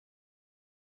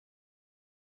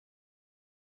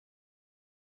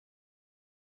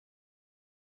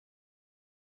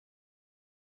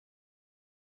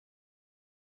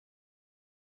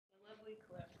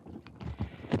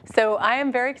So I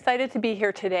am very excited to be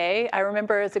here today. I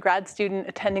remember as a grad student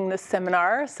attending this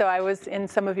seminar, so I was in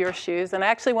some of your shoes. And I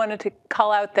actually wanted to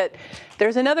call out that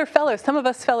there's another fellow. Some of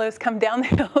us fellows come down the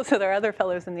hill, so there are other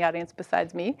fellows in the audience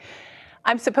besides me.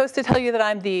 I'm supposed to tell you that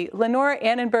I'm the Lenore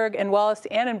Annenberg and Wallace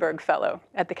Annenberg Fellow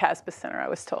at the Casbah Center, I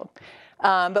was told.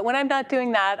 But when I'm not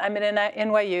doing that, I'm at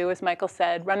NYU, as Michael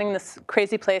said, running this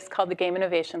crazy place called the Game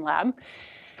Innovation Lab.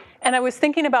 And I was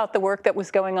thinking about the work that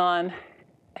was going on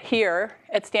here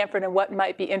at Stanford and what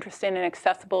might be interesting and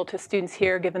accessible to students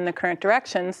here given the current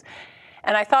directions.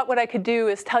 And I thought what I could do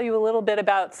is tell you a little bit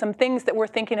about some things that we're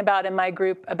thinking about in my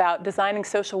group about designing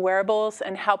social wearables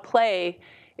and how play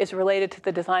is related to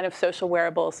the design of social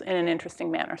wearables in an interesting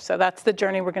manner. So that's the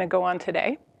journey we're going to go on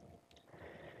today.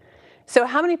 So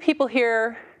how many people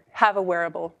here have a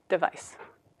wearable device?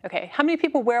 Okay, how many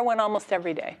people wear one almost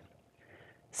every day?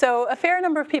 So a fair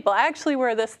number of people. I actually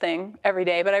wear this thing every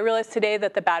day, but I realized today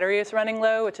that the battery is running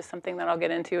low, which is something that I'll get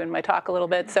into in my talk a little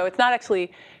bit. So it's not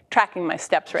actually tracking my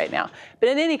steps right now. But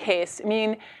in any case, I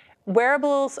mean,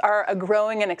 wearables are a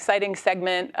growing and exciting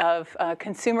segment of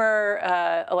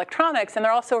consumer electronics, and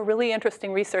they're also a really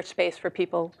interesting research space for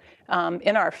people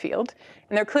in our field.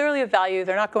 And they're clearly of value.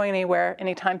 They're not going anywhere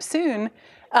anytime soon.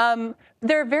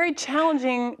 They're a very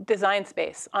challenging design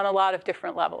space on a lot of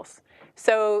different levels.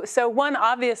 So one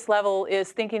obvious level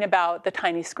is thinking about the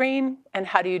tiny screen and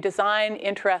how do you design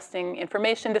interesting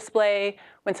information display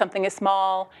when something is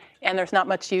small and there's not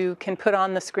much you can put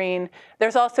on the screen.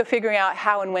 There's also figuring out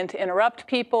how and when to interrupt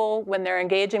people when they're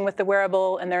engaging with the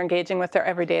wearable and they're engaging with their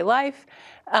everyday life.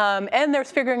 And there's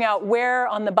figuring out where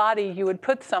on the body you would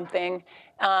put something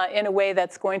in a way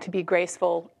that's going to be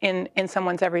graceful in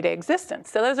someone's everyday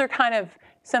existence. So those are kind of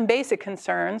some basic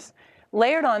concerns.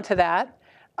 Layered onto that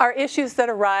are issues that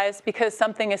arise because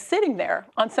something is sitting there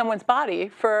on someone's body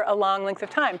for a long length of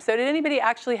time. So did anybody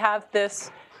actually have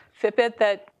this Fitbit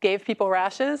that gave people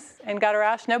rashes and got a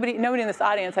rash? Nobody in this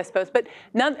audience, I suppose. But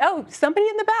none. Oh, somebody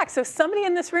in the back. So somebody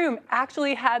in this room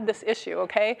actually had this issue.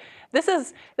 Okay, this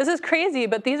is crazy.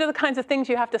 But these are the kinds of things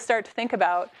you have to start to think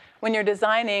about when you're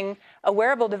designing a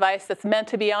wearable device that's meant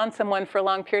to be on someone for a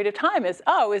long period of time. Is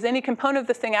any component of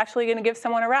this thing actually going to give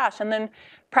someone a rash? And then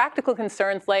practical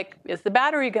concerns like, is the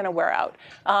battery going to wear out?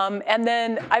 And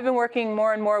then I've been working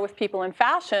more and more with people in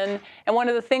fashion, and one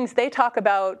of the things they talk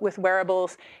about with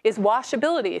wearables is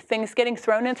washability, things getting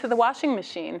thrown into the washing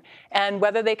machine, and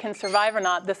whether they can survive or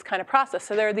not, this kind of process.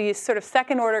 So there are these sort of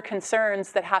second-order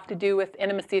concerns that have to do with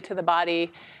intimacy to the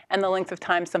body and the length of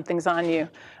time something's on you.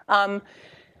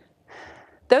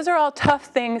 Those are all tough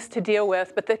things to deal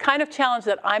with, but the kind of challenge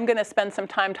that I'm going to spend some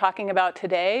time talking about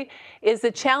today is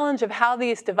the challenge of how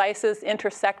these devices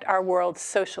intersect our world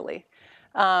socially.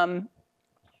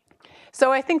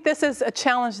 So I think this is a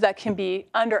challenge that can be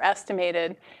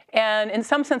underestimated, and in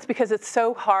some sense because it's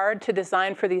so hard to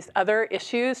design for these other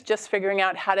issues, just figuring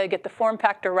out how to get the form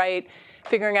factor right,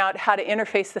 figuring out how to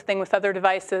interface the thing with other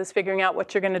devices, figuring out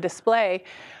what you're going to display.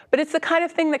 But it's the kind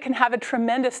of thing that can have a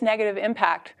tremendous negative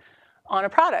impact on a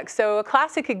product. So a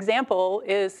classic example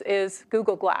is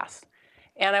Google Glass.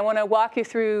 And I want to walk you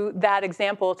through that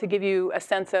example to give you a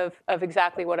sense of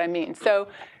exactly what I mean. So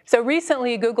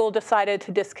recently, Google decided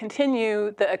to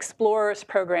discontinue the Explorers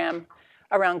program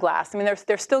around glass. I mean,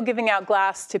 they're still giving out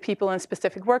glass to people in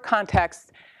specific work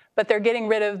contexts, but they're getting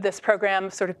rid of this program,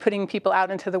 sort of putting people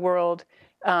out into the world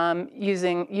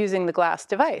using the glass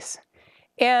device.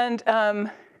 And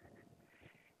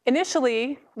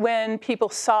initially, when people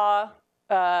saw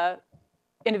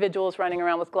individuals running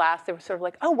around with glass, they were sort of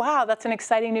like, oh, wow, that's an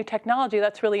exciting new technology.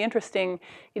 That's really interesting.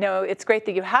 You know, it's great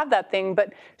that you have that thing.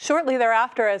 But shortly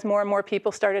thereafter, as more and more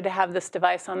people started to have this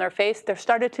device on their face, there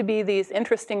started to be these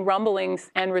interesting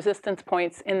rumblings and resistance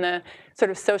points in the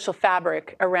sort of social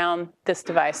fabric around this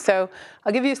device. So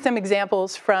I'll give you some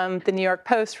examples from the New York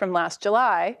Post from last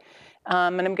July.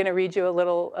 And I'm going to read you a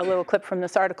little clip from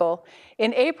this article.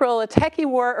 In April, a techie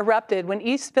war erupted when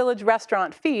East Village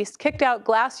restaurant Feast kicked out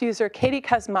Glass user Katie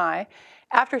Kazmai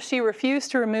after she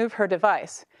refused to remove her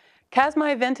device.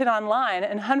 Kazmai vented online,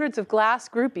 and hundreds of Glass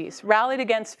groupies rallied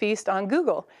against Feast on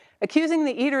Google, accusing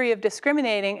the eatery of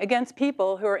discriminating against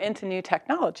people who are into new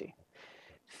technology.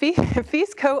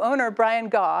 Feast co-owner Brian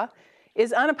Gaw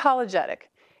is unapologetic.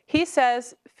 He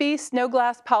says Feast's no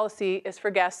glass policy is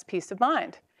for guests' peace of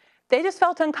mind. They just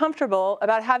felt uncomfortable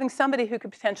about having somebody who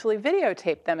could potentially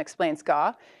videotape them, explains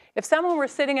Gaw. If someone were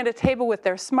sitting at a table with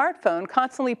their smartphone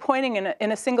constantly pointing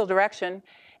in a single direction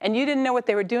and you didn't know what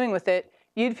they were doing with it,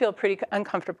 you'd feel pretty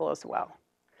uncomfortable as well.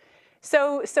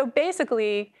 So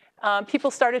basically,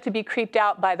 people started to be creeped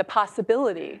out by the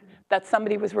possibility that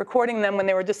somebody was recording them when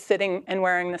they were just sitting and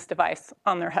wearing this device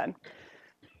on their head.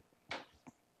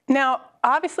 Now,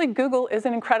 obviously, Google is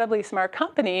an incredibly smart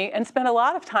company and spent a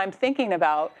lot of time thinking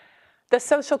about the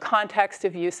social context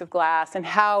of use of glass and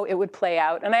how it would play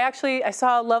out. And I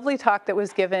saw a lovely talk that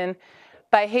was given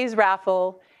by Hayes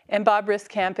Raffel and Bob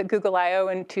Riskamp at Google I/O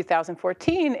in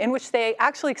 2014, in which they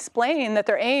actually explained that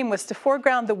their aim was to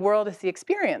foreground the world as the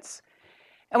experience.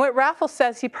 And what Raffel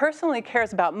says he personally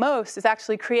cares about most is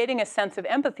actually creating a sense of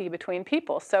empathy between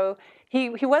people. So he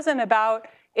wasn't about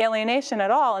alienation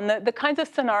at all. And the kinds of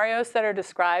scenarios that are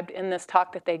described in this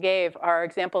talk that they gave are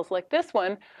examples like this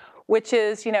one, which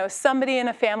is, somebody in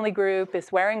a family group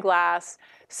is wearing glass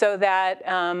so that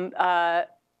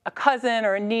a cousin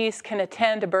or a niece can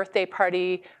attend a birthday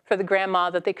party for the grandma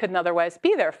that they couldn't otherwise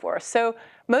be there for. So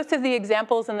most of the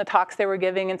examples in the talks they were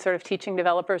giving and sort of teaching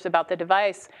developers about the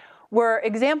device were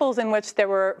examples in which there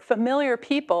were familiar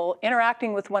people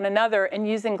interacting with one another and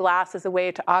using glass as a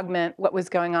way to augment what was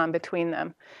going on between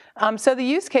them. So the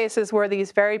use cases were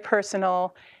these very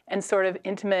personal and sort of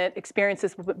intimate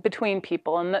experiences between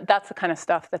people, and that's the kind of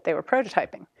stuff that they were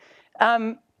prototyping.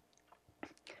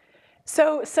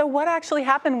 So what actually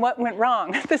happened? What went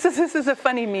wrong? This is a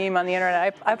funny meme on the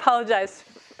internet. I apologize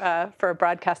for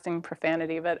broadcasting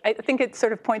profanity, but I think it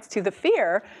sort of points to the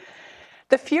fear.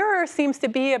 The furor seems to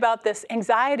be about this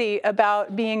anxiety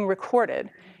about being recorded,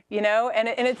 And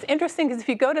it's interesting because if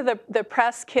you go to the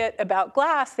press kit about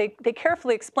glass, they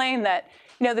carefully explain that,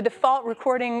 the default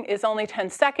recording is only 10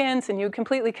 seconds, and you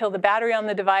completely kill the battery on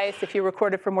the device if you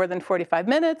record it for more than 45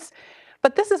 minutes.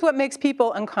 But this is what makes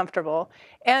people uncomfortable.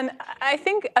 And I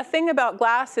think a thing about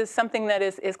glass is something that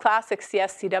is classic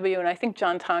CSCW, and I think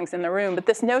John Tong's in the room, but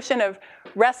this notion of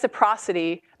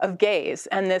reciprocity of gaze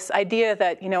and this idea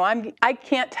that, I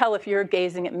can't tell if you're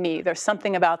gazing at me. There's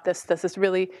something about this is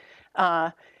really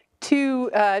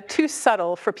too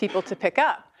subtle for people to pick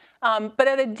up. But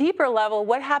at a deeper level,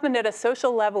 what happened at a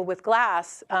social level with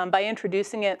glass by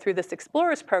introducing it through this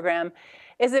Explorers program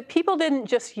is that people didn't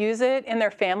just use it in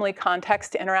their family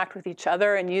context to interact with each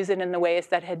other and use it in the ways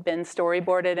that had been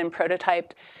storyboarded and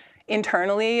prototyped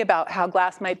internally about how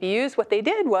glass might be used. What they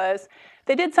did was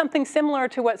they did something similar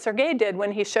to what Sergey did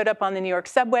when he showed up on the New York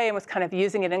subway and was kind of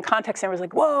using it in context and was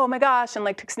like, whoa, my gosh,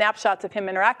 and took snapshots of him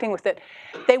interacting with it.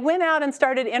 They went out and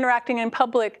started interacting in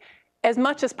public as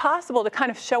much as possible to kind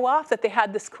of show off that they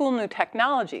had this cool new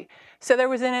technology. So there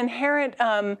was an inherent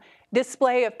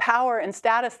display of power and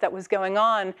status that was going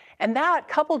on. And that,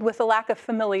 coupled with a lack of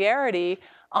familiarity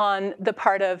on the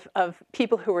part of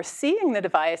people who were seeing the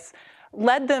device,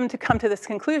 led them to come to this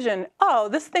conclusion, oh,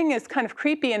 this thing is kind of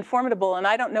creepy and formidable, and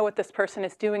I don't know what this person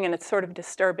is doing, and it's sort of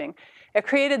disturbing. It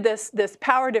created this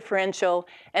power differential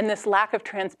and this lack of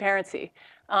transparency.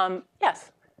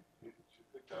 Yes? Do you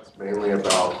think that's mainly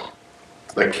about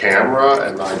the camera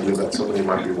and the idea that somebody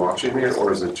might be watching it,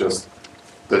 or is it just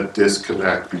the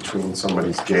disconnect between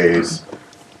somebody's gaze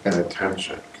and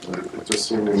attention? It just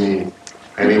seemed to me,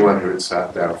 anyone who had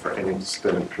sat down for any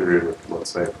extended period with, let's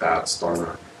say, a bad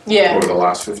starter over the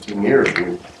last 15 years,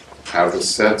 you have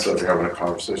this sense of you're having a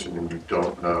conversation and you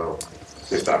don't know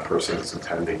if that person is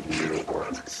attending you or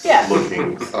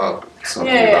looking up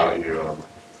something about you,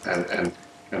 and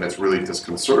it's really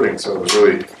disconcerting. So it was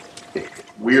really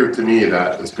weird to me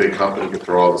that this big company could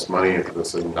throw all this money into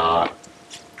this and not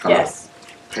kind of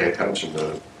pay attention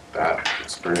to that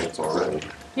experience already.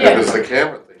 And if it's the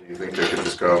camera thing, you think they could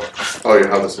just go, oh, you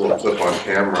have this little clip-on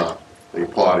camera that you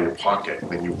pull out of your pocket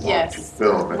and then you want to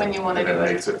film, and it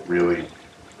makes it really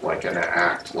like an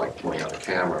act, like pulling out a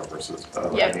camera versus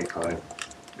anytime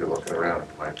you're looking around,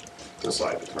 you might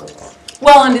decide to turn it on.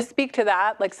 Well, and to speak to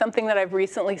that, something that I've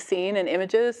recently seen in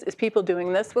images is people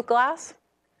doing this with glass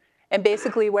and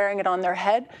basically wearing it on their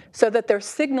head so that they're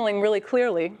signaling really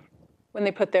clearly when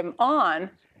they put them on,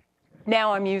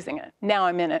 now I'm using it, now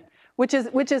I'm in it. Which is,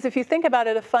 if you think about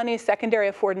it, a funny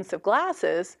secondary affordance of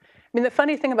glasses. I mean, the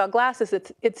funny thing about glasses,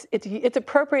 it's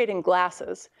appropriating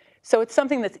glasses. So it's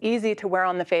something that's easy to wear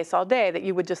on the face all day that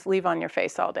you would just leave on your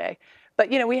face all day. But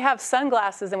we have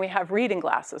sunglasses and we have reading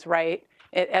glasses, right?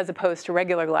 As opposed to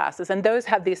regular glasses. And those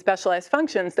have these specialized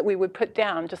functions that we would put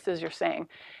down, just as you're saying.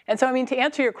 And so, I mean, to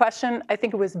answer your question, I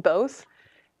think it was both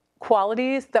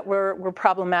qualities that were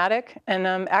problematic. And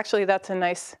actually, that's a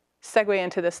nice segue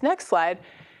into this next slide.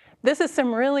 This is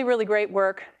some really, really great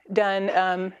work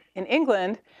done in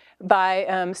England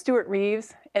by Stuart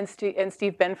Reeves and Steve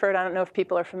Benford. I don't know if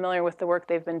people are familiar with the work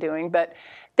they've been doing, but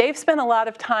they've spent a lot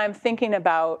of time thinking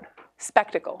about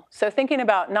spectacle. So thinking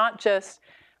about not just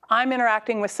I'm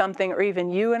interacting with something, or even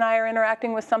you and I are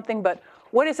interacting with something, but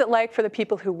what is it like for the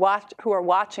people who are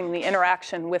watching the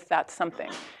interaction with that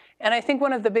something? And I think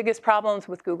one of the biggest problems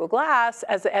with Google Glass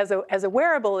as a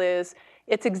wearable is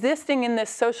it's existing in this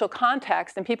social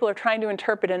context, and people are trying to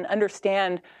interpret and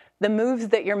understand the moves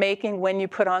that you're making when you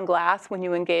put on glass, when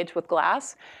you engage with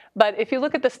glass. But if you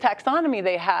look at this taxonomy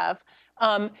they have,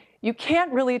 you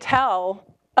can't really tell,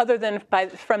 other than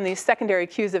from these secondary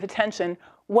cues of attention,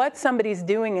 what somebody's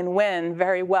doing and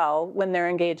very well when they're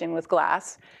engaging with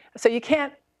glass. So you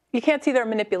can't see their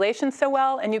manipulations so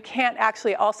well, and you can't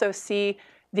actually also see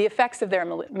the effects of their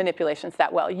manipulations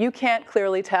that well. You can't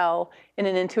clearly tell in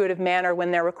an intuitive manner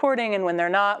when they're recording and when they're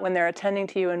not, when they're attending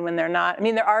to you and when they're not. I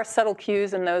mean, there are subtle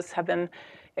cues, and those have been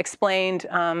explained.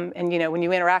 And when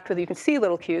you interact with it, you can see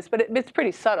little cues, but it's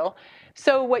pretty subtle.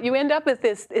 So what you end up with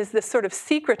is this sort of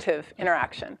secretive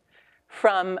interaction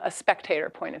from a spectator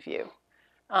point of view.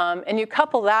 And you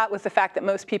couple that with the fact that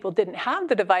most people didn't have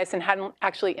the device and hadn't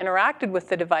actually interacted with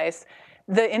the device.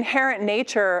 The inherent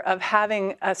nature of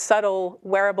having a subtle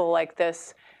wearable like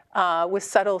this with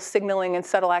subtle signaling and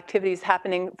subtle activities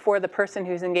happening for the person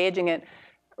who's engaging it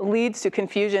leads to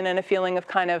confusion and a feeling of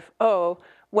kind of, oh,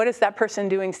 what is that person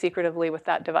doing secretively with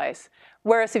that device?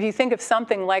 Whereas if you think of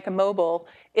something like a mobile,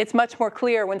 it's much more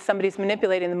clear when somebody's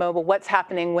manipulating the mobile what's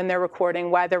happening when they're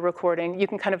recording, why they're recording. You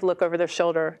can kind of look over their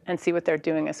shoulder and see what they're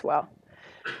doing as well.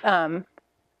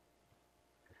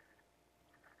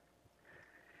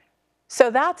 So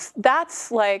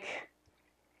that's like,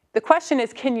 the question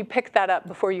is, can you pick that up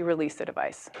before you release a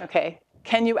device, okay?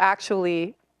 Can you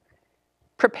actually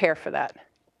prepare for that?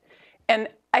 And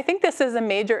I think this is a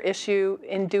major issue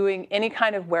in doing any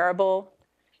kind of wearable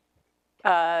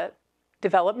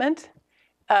development,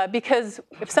 because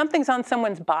if something's on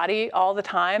someone's body all the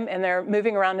time and they're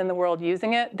moving around in the world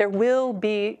using it, there will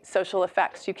be social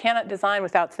effects. You cannot design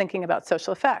without thinking about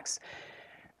social effects.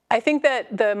 I think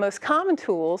that the most common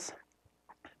tools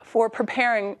for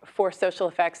preparing for social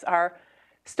effects are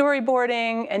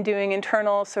storyboarding and doing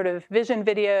internal sort of vision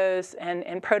videos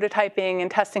and prototyping and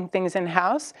testing things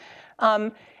in-house.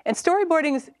 And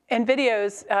storyboardings and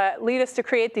videos lead us to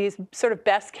create these sort of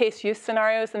best case use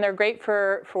scenarios, and they're great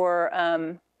for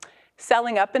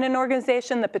selling up in an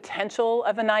organization the potential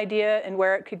of an idea and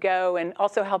where it could go, and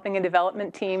also helping a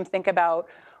development team think about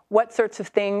what sorts of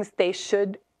things they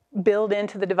should build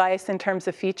into the device in terms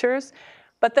of features.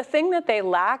 But the thing that they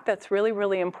lack that's really,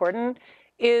 really important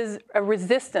is a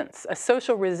resistance, a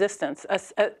social resistance.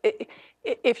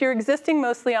 If you're existing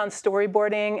mostly on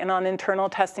storyboarding and on internal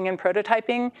testing and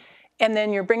prototyping, and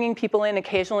then you're bringing people in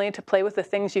occasionally to play with the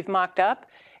things you've mocked up,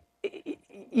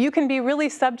 you can be really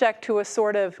subject to a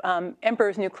sort of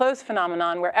emperor's new clothes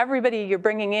phenomenon where everybody you're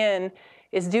bringing in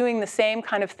is doing the same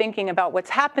kind of thinking about what's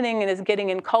happening and is getting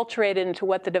enculturated into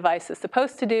what the device is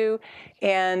supposed to do.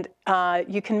 And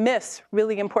you can miss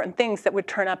really important things that would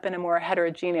turn up in a more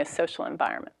heterogeneous social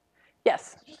environment.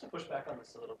 Yes? Just to push back on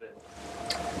this a little bit.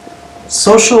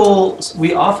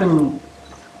 We often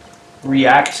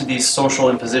react to these social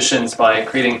impositions by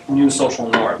creating new social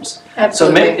norms.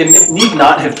 Absolutely. So it need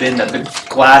not have been that the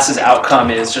glass's outcome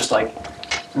is just like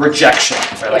rejection,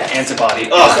 right? Like antibody,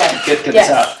 get this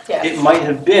out. Yes. It might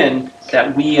have been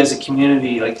that we as a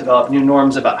community like develop new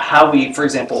norms about how we, for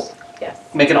example,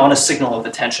 make an honest signal of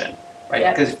attention,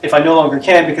 right? Because if I no longer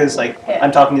can, because like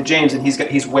I'm talking to James and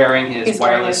he's wearing his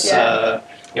wireless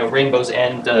Rainbow's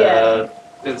End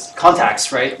his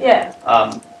contacts, right?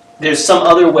 There's some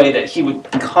other way that he would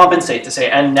compensate to say,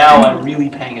 and now I'm really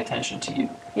paying attention to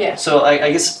you. So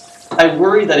I guess I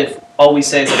worry that if all we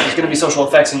say is that there's going to be social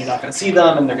effects and you're not going to see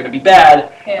them and they're going to be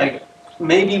bad, like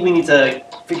maybe we need to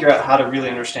figure out how to really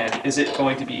understand, is it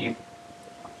going to be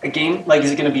a game, like is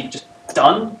it going to be just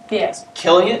done,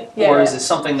 killing it, or is it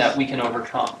something that we can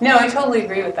overcome? No, I totally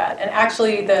agree with that. And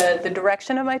actually the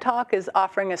direction of my talk is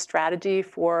offering a strategy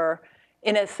for,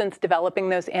 in a sense, developing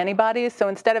those antibodies. So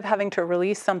instead of having to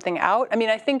release something out, I mean,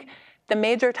 I think the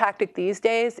major tactic these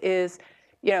days is,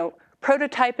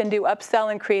 prototype and do upsell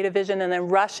and create a vision and then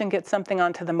rush and get something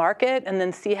onto the market and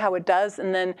then see how it does,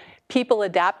 and then people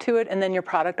adapt to it, and then your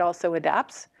product also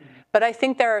adapts. But I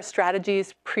think there are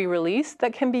strategies pre-release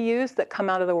that can be used that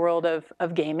come out of the world of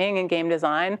gaming and game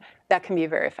design that can be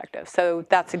very effective. So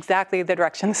that's exactly the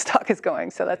direction this talk is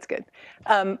going, so that's good.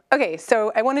 Okay,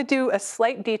 so I want to do a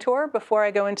slight detour before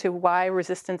I go into why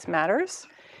resistance matters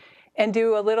and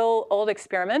do a little old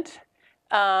experiment.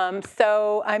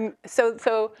 So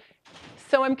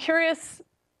I'm curious,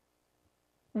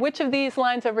 which of these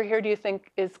lines over here do you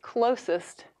think is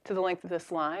closest to the length of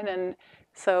this line? And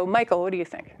so, Michael, what do you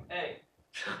think? A.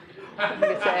 What do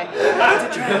you say?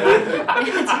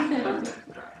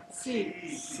 C.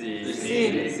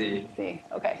 C.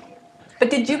 Okay. But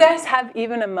did you guys have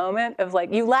even a moment of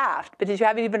like, you laughed, but did you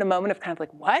have even a moment of kind of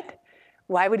like, what?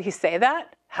 Why would he say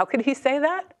that? How could he say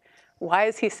that? Why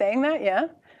is he saying that? Yeah.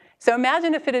 So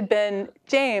imagine if it had been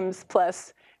James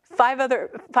plus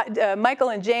Michael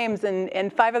and James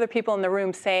and 5 other people in the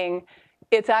room saying,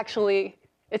 it's actually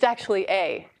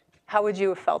A. How would you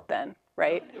have felt then,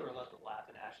 right? They were allowed to laugh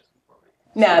at Ash's conformity.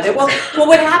 No, well,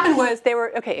 what happened was they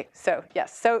were, okay, so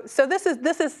yes. So this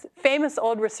is famous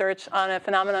old research on a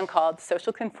phenomenon called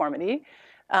social conformity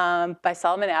by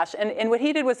Solomon Asch. And what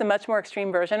he did was a much more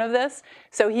extreme version of this.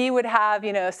 So he would have,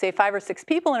 say 5 or 6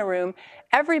 people in a room.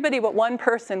 Everybody but one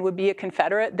person would be a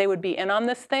Confederate. They would be in on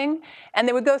this thing. And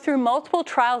they would go through multiple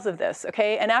trials of this,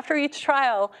 okay? And after each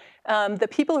trial, the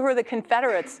people who are the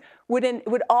Confederates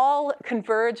would all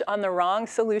converge on the wrong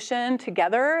solution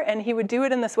together. And he would do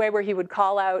it in this way where he would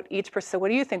call out each person, so what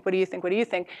do you think, what do you think, what do you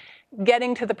think?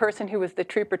 Getting to the person who was the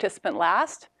true participant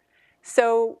last.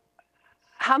 So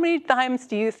how many times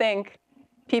do you think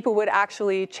people would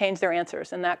actually change their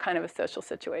answers in that kind of a social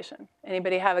situation?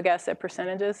 Anybody have a guess at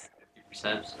percentages?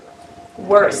 50%.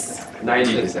 Worse.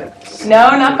 90%. No,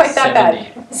 not quite that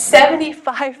bad.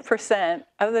 75%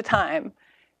 of the time,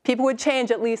 people would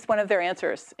change at least one of their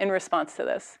answers in response to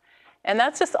this. And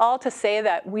that's just all to say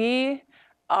that we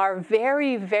are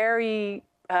very, very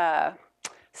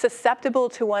susceptible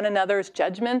to one another's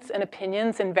judgments and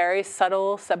opinions in very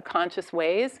subtle, subconscious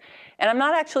ways. And I'm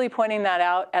not actually pointing that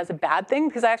out as a bad thing,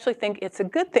 because I actually think it's a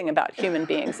good thing about human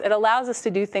beings. It allows us to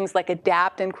do things like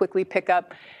adapt and quickly pick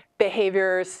up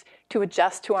behaviors to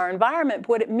adjust to our environment. But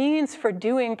what it means for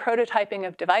doing prototyping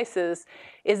of devices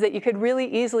is that you could really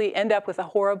easily end up with a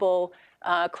horrible,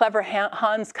 clever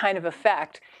Hans kind of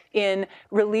effect in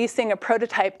releasing a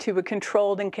prototype to a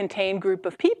controlled and contained group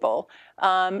of people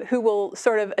who will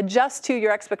sort of adjust to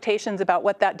your expectations about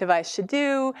what that device should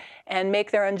do and make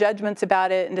their own judgments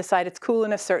about it and decide it's cool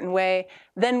in a certain way.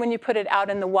 Then when you put it out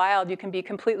in the wild, you can be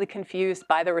completely confused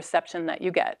by the reception that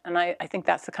you get. And I think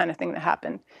that's the kind of thing that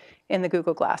happened in the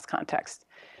Google Glass context.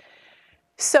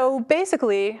 So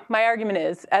basically, my argument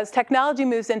is, as technology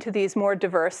moves into these more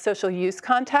diverse social use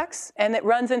contexts, and it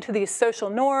runs into these social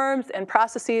norms and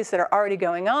processes that are already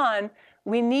going on,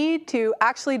 we need to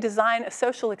actually design a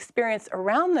social experience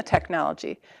around the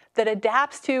technology that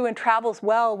adapts to and travels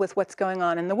well with what's going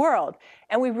on in the world.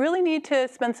 And we really need to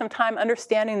spend some time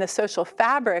understanding the social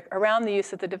fabric around the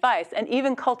use of the device, and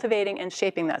even cultivating and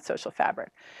shaping that social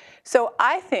fabric. So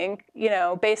I think,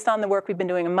 based on the work we've been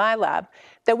doing in my lab,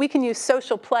 that we can use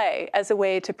social play as a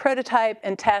way to prototype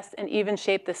and test and even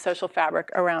shape the social fabric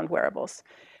around wearables.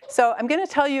 So I'm going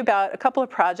to tell you about a couple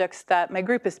of projects that my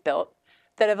group has built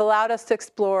that have allowed us to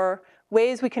explore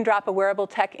ways we can drop a wearable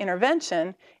tech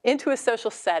intervention into a social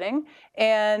setting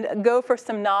and go for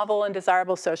some novel and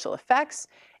desirable social effects.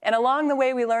 And along the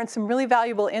way, we learned some really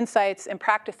valuable insights and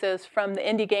practices from the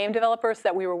indie game developers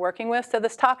that we were working with. So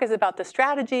this talk is about the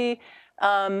strategy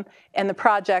and the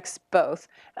projects both.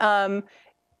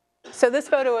 So this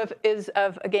photo is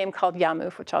of a game called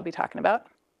Yamoof, which I'll be talking about.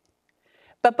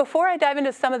 But before I dive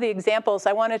into some of the examples,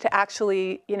 I wanted to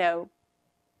actually,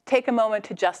 take a moment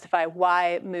to justify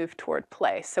why move toward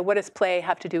play. So what does play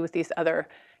have to do with these other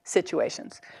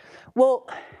situations? Well,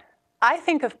 I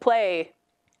think of play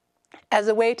as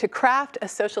a way to craft a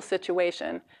social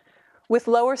situation with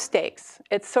lower stakes.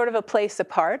 It's sort of a place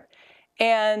apart.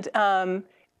 And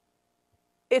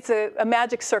it's a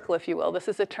magic circle, if you will. This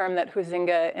is a term that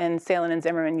Huizinga and Salen and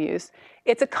Zimmerman use.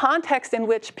 It's a context in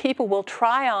which people will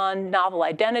try on novel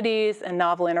identities and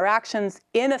novel interactions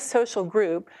in a social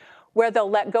group where they'll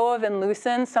let go of and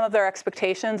loosen some of their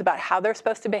expectations about how they're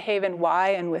supposed to behave and why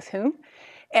and with whom,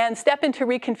 and step into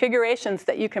reconfigurations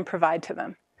that you can provide to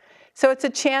them. So it's a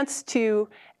chance to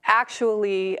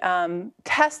actually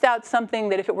test out something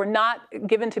that if it were not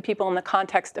given to people in the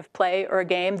context of play or a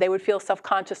game, they would feel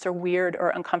self-conscious or weird or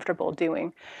uncomfortable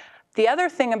doing. The other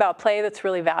thing about play that's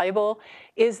really valuable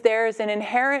is there's an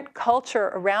inherent culture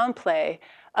around play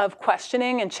of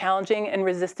questioning and challenging and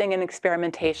resisting and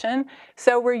experimentation.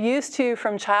 So we're used to,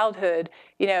 from childhood,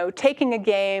 taking a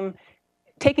game,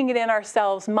 taking it in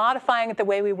ourselves, modifying it the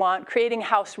way we want, creating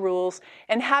house rules,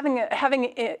 and having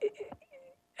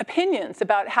opinions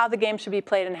about how the game should be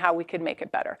played and how we could make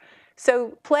it better.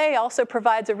 So play also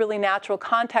provides a really natural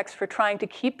context for trying to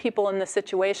keep people in the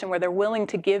situation where they're willing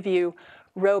to give you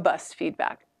robust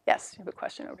feedback. Yes, you have a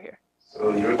question over here.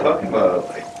 So you were talking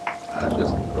about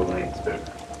just controlling experiment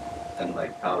and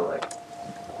how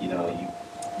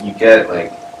you get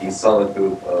a solid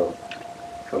group of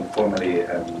conformity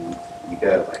and you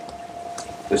get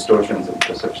distortions and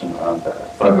perception around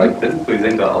that. But didn't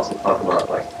Huizinga also talk about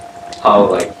how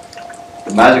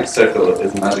the magic circle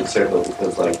is magic circle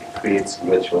because like it creates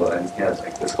ritual, and he has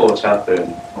like this whole chapter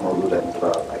in Homo Ludens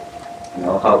about like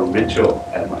how ritual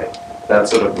and like that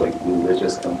sort of like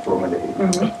religious conformity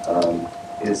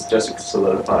is just a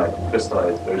solidified,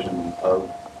 crystallized version of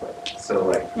play. So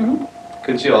like,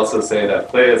 could you also say that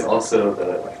play is also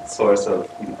the like source of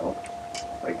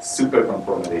like super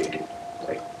conformity,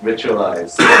 like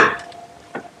ritualized?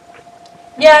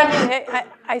 Yeah, I mean,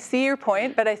 I see your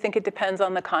point, but I think it depends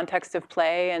on the context of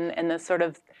play and the sort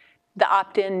of the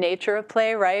opt-in nature of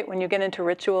play, right? When you get into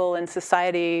ritual in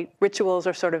society, rituals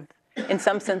are sort of, in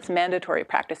some sense, mandatory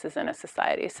practices in a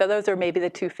society. So those are maybe the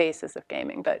two faces of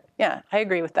gaming. But yeah, I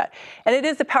agree with that. And it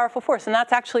is a powerful force. And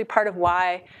that's actually part of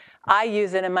why I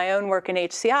use it in my own work in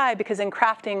HCI, because in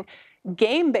crafting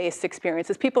game-based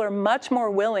experiences, people are much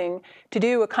more willing to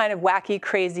do a kind of wacky,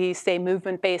 crazy, say,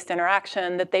 movement-based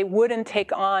interaction that they wouldn't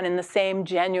take on in the same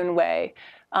genuine way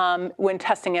when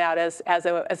testing it out as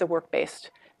a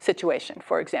work-based situation,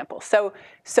 for example. So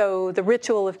the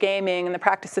ritual of gaming and the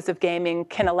practices of gaming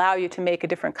can allow you to make a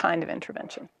different kind of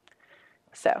intervention.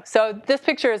 So this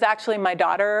picture is actually my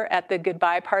daughter at the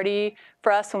goodbye party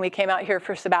for us when we came out here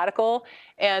for sabbatical.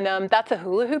 And that's a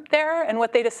hula hoop there. And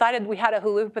what they decided, we had a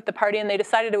hula hoop at the party, and they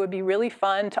decided it would be really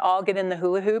fun to all get in the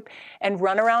hula hoop and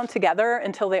run around together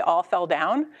until they all fell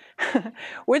down,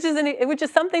 which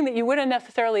is something that you wouldn't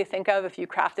necessarily think of if you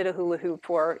crafted a hula hoop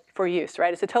for use,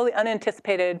 right? It's a totally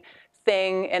unanticipated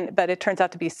thing, but it turns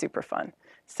out to be super fun.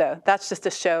 So that's just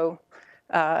to show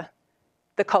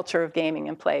the culture of gaming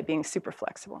and play being super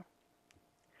flexible.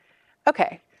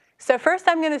 Okay, so first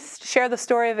I'm going to share the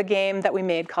story of a game that we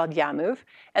made called Yeah Move.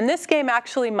 And this game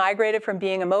actually migrated from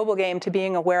being a mobile game to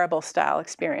being a wearable style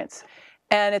experience.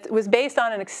 And it was based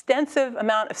on an extensive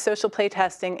amount of social play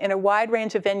testing in a wide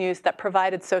range of venues that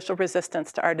provided social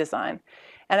resistance to our design.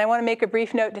 And I want to make a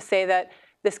brief note to say that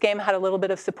this game had a little bit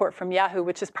of support from Yahoo,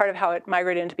 which is part of how it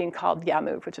migrated into being called Yeah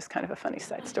Move, which is kind of a funny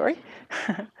side story.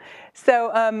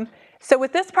 So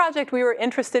with this project, we were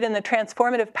interested in the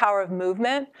transformative power of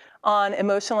movement on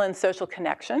emotional and social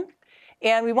connection.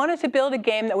 And we wanted to build a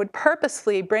game that would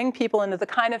purposefully bring people into the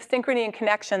kind of synchrony and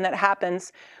connection that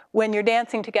happens when you're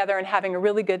dancing together and having a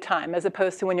really good time, as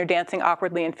opposed to when you're dancing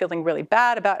awkwardly and feeling really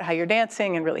bad about how you're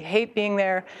dancing and really hate being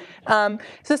there.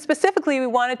 So specifically, we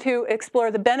wanted to explore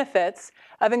the benefits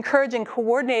of encouraging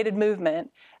coordinated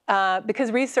movement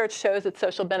because research shows its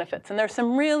social benefits. And there's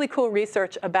some really cool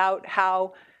research about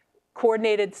how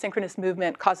coordinated synchronous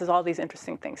movement causes all these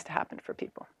interesting things to happen for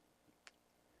people.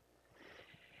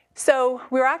 So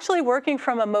we were actually working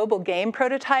from a mobile game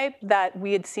prototype that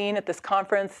we had seen at this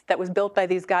conference that was built by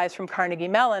these guys from Carnegie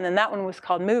Mellon, and that one was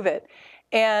called Move It.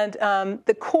 And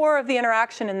the core of the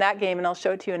interaction in that game, and I'll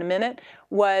show it to you in a minute,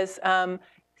 was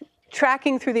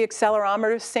tracking through the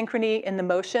accelerometer synchrony in the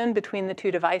motion between the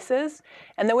two devices.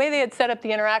 And the way they had set up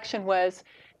the interaction was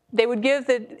they would give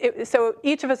so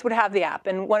each of us would have the app,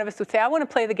 and one of us would say, I want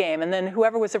to play the game, and then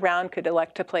whoever was around could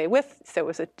elect to play with, so it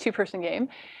was a two-person game.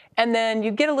 And then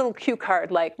you'd get a little cue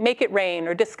card like Make It Rain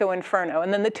or Disco Inferno,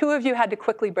 and then the two of you had to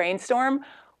quickly brainstorm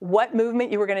what movement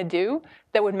you were going to do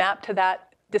that would map to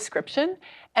that description.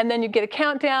 And then you'd get a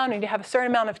countdown, and you have a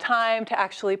certain amount of time to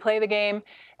actually play the game,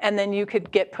 and then you could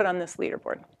get put on this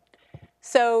leaderboard.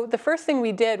 So the first thing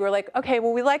we did, we're like, okay,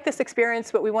 well, we like this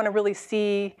experience, but we want to really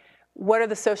see what are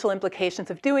the social implications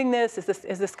of doing this? Is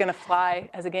this going to fly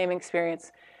as a gaming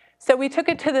experience? So we took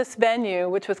it to this venue,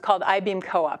 which was called iBeam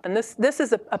Co-op. And this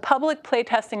is a public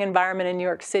playtesting environment in New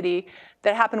York City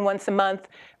that happened once a month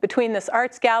between this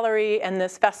arts gallery and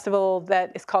this festival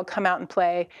that is called Come Out and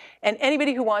Play. And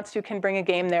anybody who wants to can bring a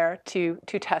game there to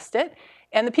test it.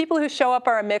 And the people who show up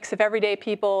are a mix of everyday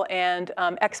people and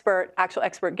actual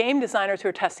expert game designers who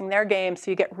are testing their games.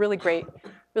 So you get really great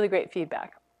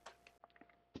feedback.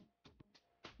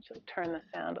 Turn the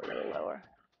sound a little lower.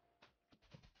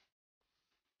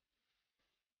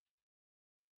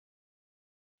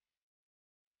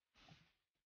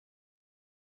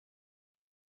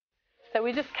 So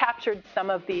we just captured some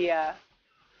of the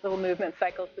little movement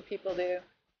cycles that people do.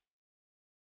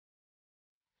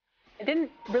 It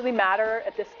didn't really matter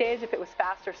at this stage if it was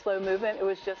fast or slow movement. It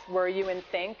was just, were you in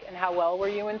sync and how well were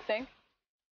you in sync?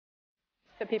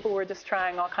 So people were just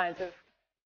trying all kinds of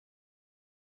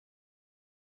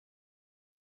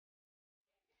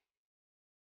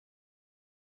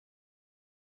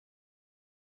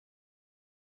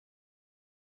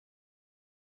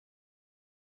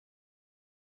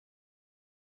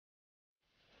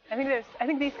I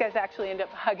think these guys actually end up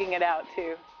hugging it out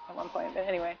too at one point. But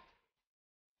anyway,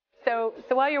 so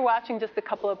while you're watching, just a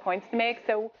couple of points to make.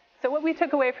 So what we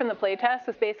took away from the playtest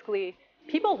was basically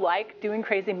people like doing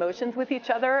crazy motions with each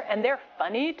other, and they're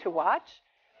funny to watch,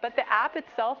 but the app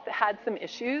itself had some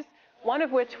issues, one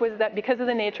of which was that because of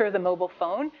the nature of the mobile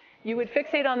phone, you would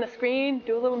fixate on the screen,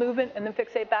 do a little movement, and then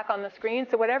fixate back on the screen.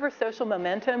 So whatever social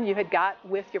momentum you had got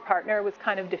with your partner was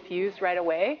kind of diffused right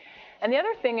away. And the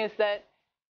other thing is that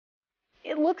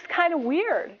it looks kind of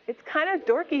weird. It's kind of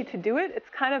dorky to do it. It's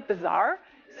kind of bizarre.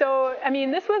 So, I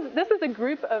mean, this was a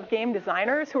group of game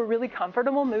designers who were really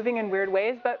comfortable moving in weird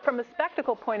ways, but from a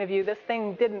spectacle point of view, this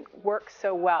thing didn't work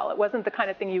so well. It wasn't the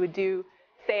kind of thing you would do,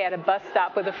 say, at a bus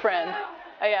stop with a friend.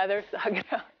 Oh yeah, there's the hug it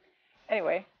out.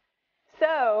 Anyway,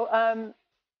 so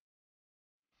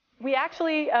we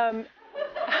actually, all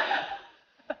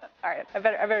right, I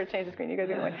better change the screen. You guys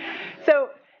are going.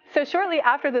 So shortly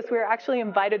after this, we were actually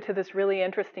invited to this really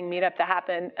interesting meetup that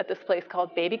happened at this place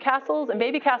called Baby Castles. And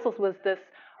Baby Castles was this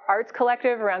arts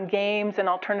collective around games and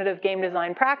alternative game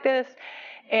design practice.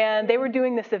 And they were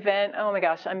doing this event. Oh my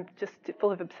gosh, I'm just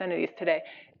full of obscenities today.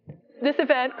 This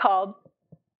event called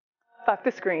Fuck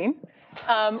the Screen,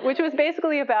 which was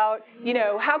basically about,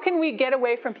 how can we get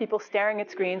away from people staring at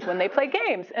screens when they play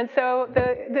games? And so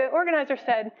the organizer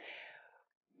said,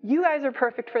 you guys are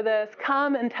perfect for this.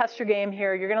 Come and test your game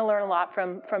here. You're going to learn a lot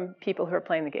from people who are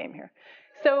playing the game here.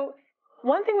 So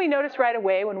one thing we noticed right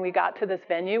away when we got to this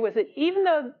venue was that even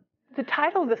though the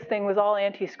title of this thing was all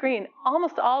anti-screen,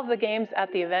 almost all of the games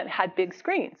at the event had big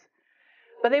screens.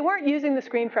 But they weren't using the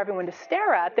screen for everyone to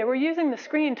stare at. They were using the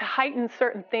screen to heighten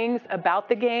certain things about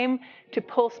the game to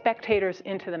pull spectators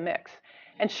into the mix.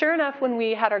 And sure enough, when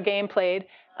we had our game played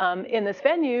in this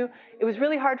venue, it was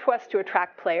really hard for us to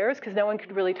attract players because no one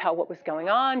could really tell what was going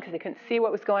on because they couldn't see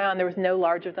what was going on. There was no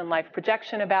larger-than-life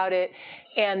projection about it,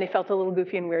 and they felt a little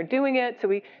goofy and weird doing it. So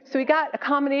we got a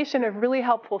combination of really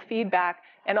helpful feedback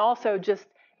and also just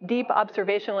deep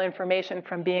observational information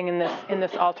from being in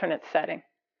this alternate setting.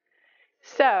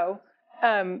 So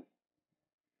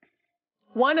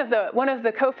one of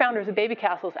the co-founders of Baby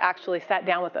Castles actually sat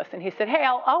down with us, and he said, hey,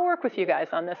 I'll work with you guys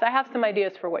on this. I have some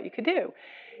ideas for what you could do.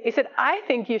 He said, I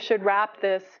think you should wrap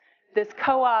this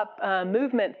co-op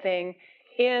movement thing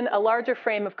in a larger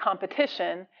frame of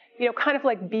competition, kind of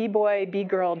like B-boy,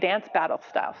 B-girl dance battle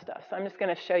style stuff. So I'm just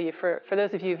going to show you, for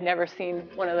those of you who've never seen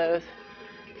one of those.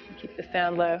 Keep the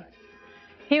sound low.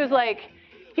 He was like,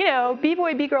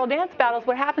 B-boy, B-girl dance battles,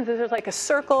 what happens is there's like a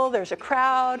circle, there's a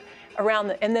crowd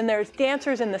around, and then there's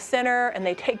dancers in the center, and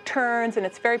they take turns, and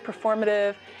it's very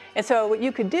performative. And so what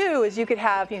you could do is you could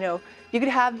have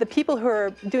the people who are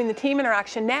doing the team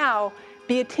interaction now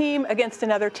be a team against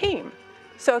another team.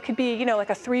 So it could be, like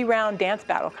a 3-round dance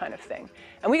battle kind of thing.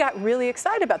 And we got really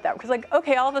excited about that because,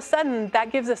 okay, all of a sudden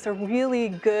that gives us a really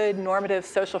good normative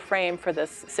social frame for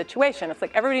this situation. It's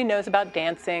like everybody knows about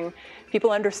dancing.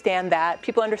 People understand that.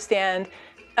 People understand,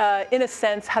 in a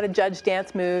sense, how to judge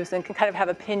dance moves and can kind of have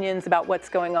opinions about what's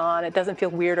going on. It doesn't feel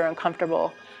weird or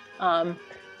uncomfortable.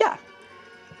 Yeah.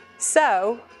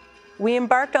 So we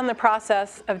embarked on the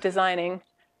process of designing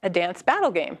a dance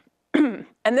battle game.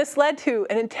 And this led to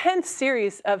an intense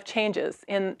series of changes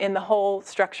in the whole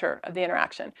structure of the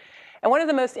interaction. And one of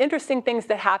the most interesting things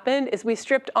that happened is we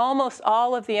stripped almost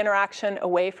all of the interaction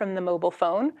away from the mobile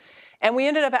phone. And we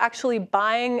ended up actually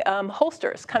buying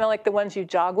holsters, kind of like the ones you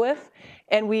jog with.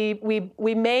 And we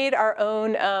made our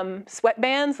own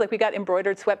sweatbands. Like we got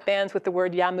embroidered sweatbands with the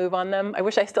word "Yeah, move" on them. I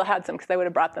wish I still had some because I would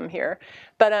have brought them here.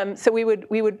 But so we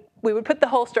would put the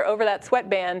holster over that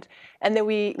sweatband, and then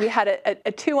we had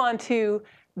a 2-on-2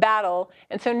 battle.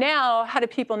 And so now, how do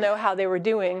people know how they were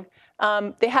doing?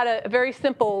 They had a very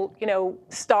simple,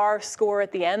 star score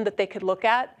at the end that they could look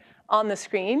at on the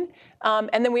screen.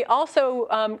 And then we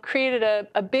also created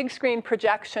a big screen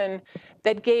projection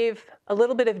that gave a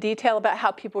little bit of detail about how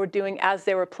people were doing as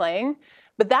they were playing.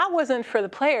 But that wasn't for the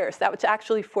players. That was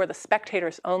actually for the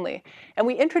spectators only. And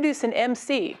we introduced an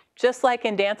MC, just like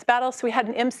in dance battles. So we had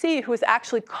an MC who was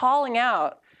actually calling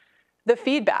out the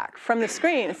feedback from the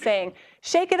screen, saying,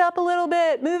 shake it up a little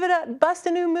bit, move it up, bust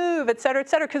a new move, et cetera,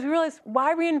 because we realized,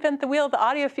 why reinvent the wheel? The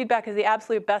audio feedback is the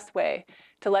absolute best way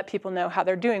to let people know how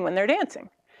they're doing when they're dancing.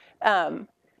 So I'm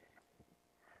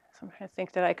trying to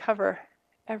think, did I cover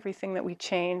everything that we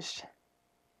changed?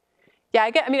 Yeah, I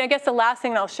guess the last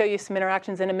thing, and I'll show you some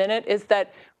interactions in a minute, is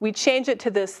that we changed it to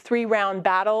this 3-round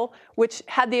battle, which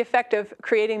had the effect of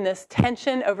creating this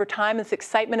tension over time, this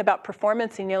excitement about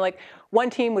performance. And like one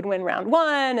team would win round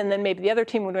 1, and then maybe the other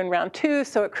team would win round 2.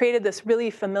 So it created this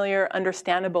really familiar,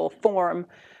 understandable form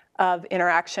of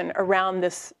interaction around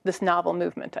this novel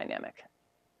movement dynamic.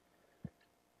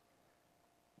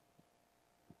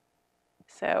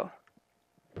 So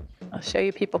I'll show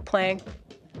you people playing.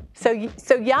 So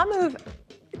Yeah Move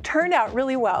turned out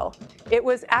really well. It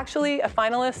was actually a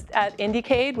finalist at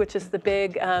Indiecade, which is the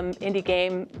big indie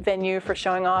game venue for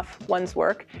showing off one's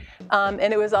work. And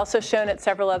it was also shown at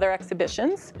several other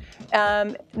exhibitions.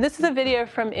 This is a video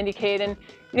from Indiecade, and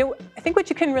I think what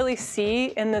you can really see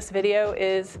in this video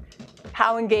is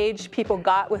how engaged people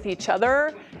got with each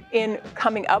other in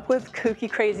coming up with kooky,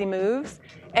 crazy moves,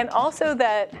 and also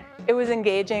that it was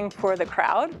engaging for the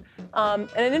crowd. And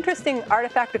an interesting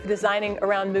artifact of designing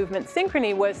around movement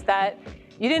synchrony was that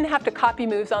you didn't have to copy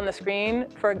moves on the screen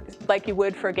like you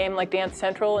would for a game like Dance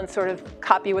Central and sort of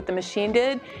copy what the machine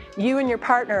did. You and your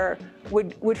partner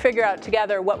would figure out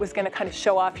together what was going to kind of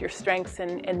show off your strengths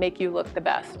and make you look the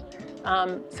best.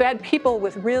 So I had people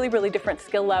with really, really different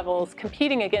skill levels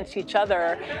competing against each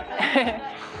other.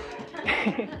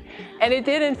 And it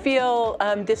didn't feel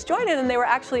disjointed, and they were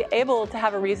actually able to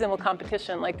have a reasonable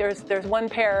competition. Like there's one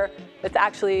pair that's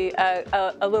actually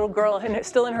a little girl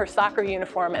still in her soccer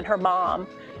uniform and her mom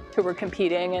who were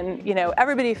competing, and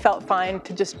everybody felt fine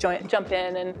to just jump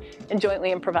in and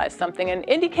jointly improvise something. And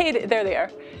Indiecade, there they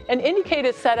are. And Indiecade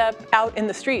is set up out in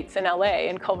the streets in LA,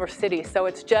 in Culver City, so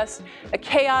it's just a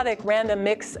chaotic, random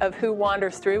mix of who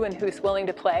wanders through and who's willing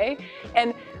to play.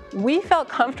 And we felt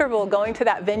comfortable going to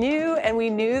that venue, and we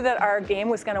knew that our game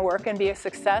was going to work and be a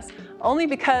success only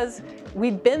because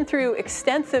we'd been through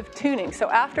extensive tuning. So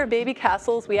after Baby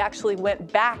Castles, we actually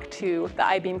went back to the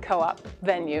iBeam Co-op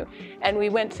venue, and we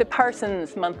went to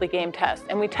Parsons' monthly game test,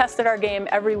 and we tested our game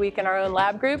every week in our own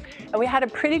lab group, and we had a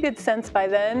pretty good sense by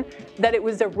then that it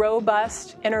was a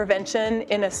robust intervention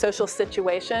in a social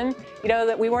situation.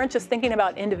 That we weren't just thinking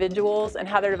about individuals and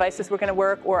how their devices were going to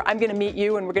work, or I'm going to meet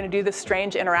you and we're going to do this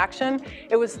strange interaction.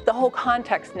 It was the whole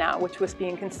context now which was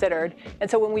being considered. And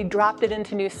so when we dropped it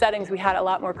into new settings, we had a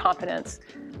lot more confidence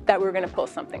that we were going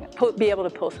to be able to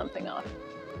pull something off.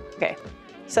 Okay,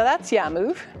 so that's Yeah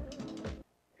Move.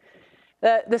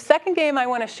 The second game I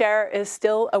want to share is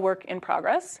still a work in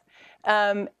progress.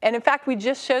 And in fact, we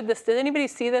just showed this. Did anybody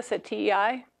see this at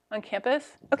TEI on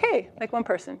campus? Okay, like one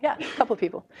person. Yeah, a couple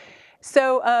people.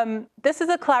 So this is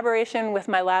a collaboration with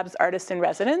my lab's artist in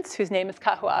residence, whose name is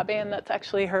Kaho Abe, and that's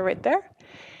actually her right there.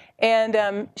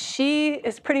 And she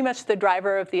is pretty much the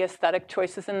driver of the aesthetic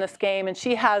choices in this game, and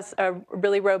she has a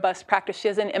really robust practice. She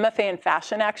has an MFA in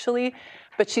fashion, actually,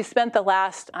 but she spent the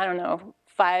last,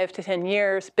 5 to 10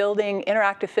 years building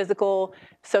interactive physical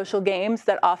social games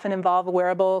that often involve a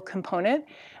wearable component.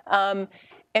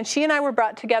 And she and I were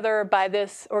brought together by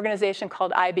this organization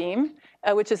called iBeam,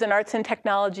 which is an arts and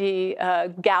technology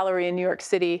gallery in New York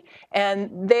City.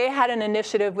 And they had an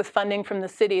initiative with funding from the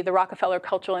city, the Rockefeller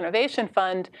Cultural Innovation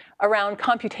Fund, around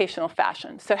computational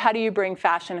fashion. So how do you bring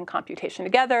fashion and computation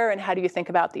together, and how do you think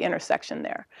about the intersection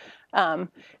there?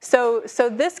 So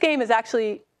this game is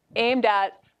actually aimed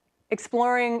at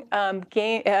exploring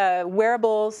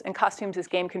wearables and costumes as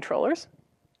game controllers.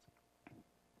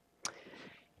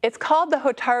 It's called the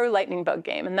Hotaru Lightning Bug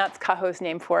game, and that's Kaho's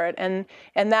name for it. And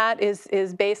that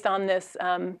is based on this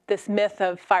myth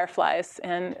of fireflies.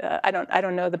 And I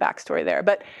don't know the backstory there,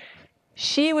 but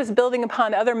she was building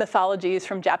upon other mythologies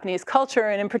from Japanese culture,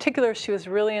 and in particular, she was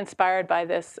really inspired by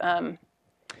this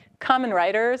Kamen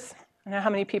Riders. I don't know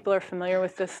how many people are familiar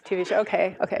with this TV show.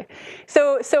 Okay.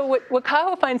 So what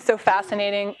Kaho finds so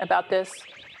fascinating about this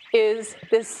is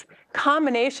this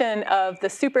combination of the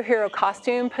superhero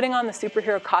costume, putting on the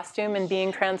superhero costume and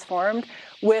being transformed,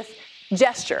 with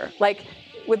gesture. Like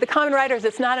with the Kamen Riders,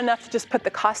 it's not enough to just put the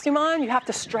costume on, you have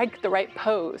to strike the right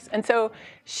pose. And so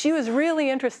she was really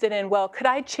interested in, well, could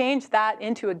I change that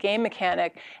into a game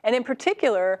mechanic? And in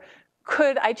particular,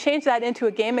 could I change that into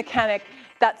a game mechanic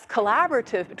that's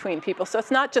collaborative between people? So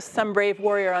it's not just some brave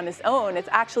warrior on his own, it's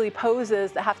actually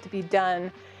poses that have to be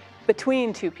done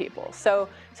between two people. So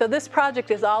this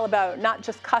project is all about not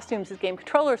just costumes as game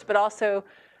controllers, but also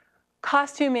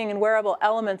costuming and wearable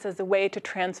elements as a way to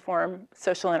transform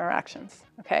social interactions,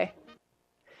 okay?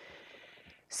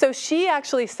 So she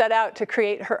actually set out to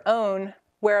create her own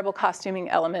wearable costuming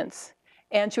elements.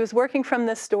 And she was working from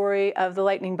this story of the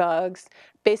lightning bugs.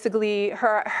 Basically,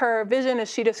 her vision, as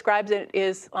she describes it,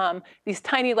 is these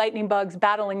tiny lightning bugs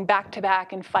battling back to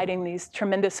back and fighting these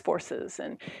tremendous forces,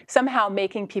 and somehow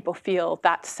making people feel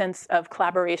that sense of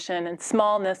collaboration and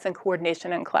smallness and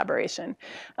coordination and collaboration.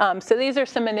 So these are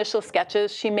some initial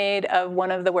sketches she made of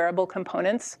one of the wearable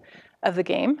components of the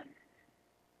game.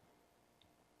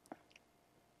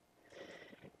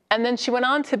 And then she went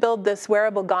on to build this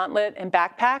wearable gauntlet and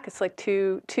backpack. It's like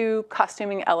two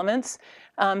costuming elements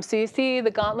So you see the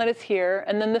gauntlet is here,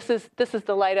 and then this is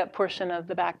the light up portion of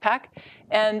the backpack.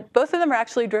 And both of them are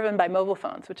actually driven by mobile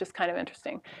phones, which is kind of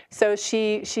interesting. So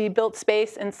she built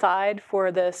space inside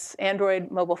for this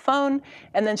Android mobile phone,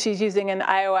 and then she's using an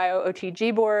IOIO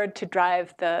OTG board to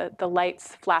drive the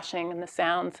lights flashing and the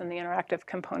sounds and the interactive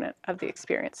component of the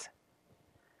experience.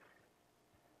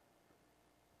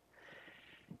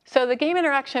 So the game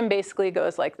interaction basically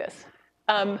goes like this.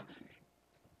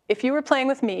 If you were playing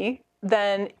with me,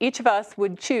 then each of us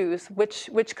would choose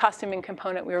which costuming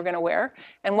component we were going to wear.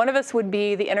 And one of us would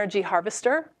be the energy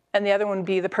harvester, and the other one would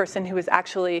be the person who is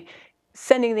actually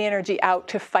sending the energy out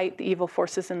to fight the evil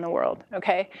forces in the world,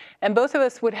 okay? And both of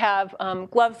us would have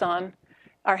gloves on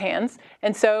our hands.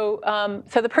 And so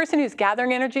the person who's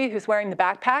gathering energy, who's wearing the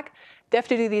backpack, they have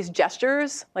to do these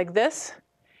gestures like this.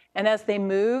 And as they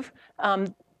move,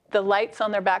 the lights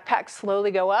on their backpack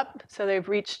slowly go up, so they've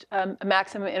reached a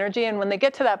maximum energy. And when they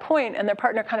get to that point, and their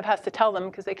partner kind of has to tell them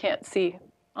because they can't see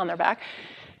on their back,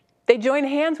 they join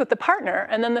hands with the partner,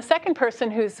 and then the second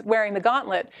person who's wearing the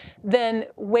gauntlet then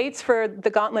waits for the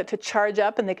gauntlet to charge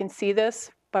up, and they can see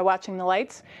this by watching the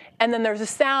lights. And then there's a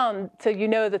sound, so you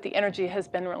know that the energy has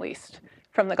been released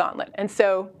from the gauntlet. And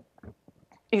so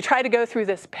you try to go through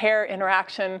this pair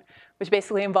interaction, which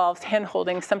basically involves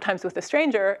hand-holding, sometimes with a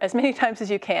stranger, as many times as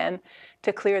you can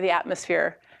to clear the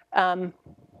atmosphere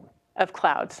of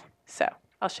clouds. So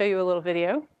I'll show you a little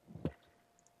video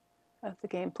of the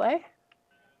gameplay.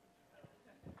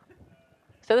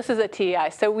 So this is a TEI.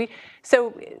 So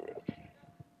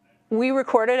we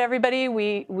recorded everybody.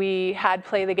 We had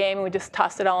play the game, and we just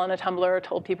tossed it all on a tumbler,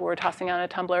 told people we're tossing on a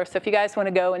tumbler. So if you guys want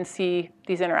to go and see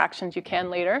these interactions, you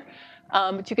can later.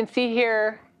 But you can see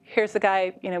here, here's the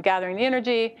guy, gathering the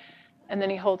energy, and then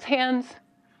he holds hands.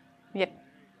 You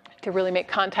have to really make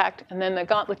contact, and then the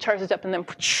gauntlet charges up, and then,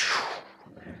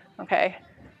 okay.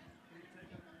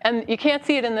 And you can't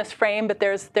see it in this frame, but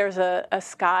there's a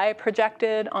sky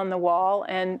projected on the wall,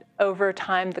 and over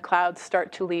time the clouds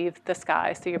start to leave the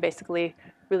sky. So you're basically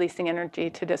releasing energy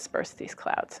to disperse these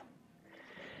clouds.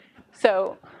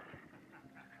 So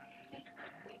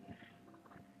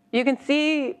you can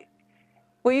see.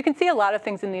 Well, you can see a lot of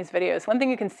things in these videos. One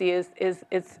thing you can see is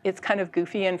it's kind of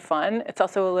goofy and fun. It's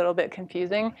also a little bit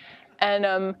confusing.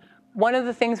 And one of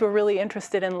the things we're really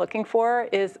interested in looking for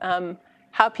is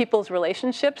how people's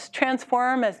relationships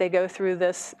transform as they go through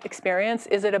this experience.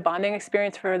 Is it a bonding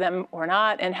experience for them or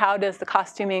not? And how does the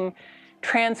costuming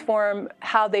transform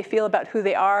how they feel about who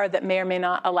they are that may or may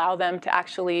not allow them to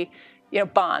actually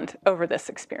bond over this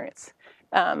experience?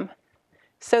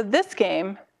 So this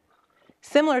game,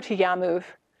 similar to Yamove,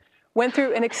 went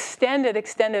through an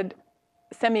extended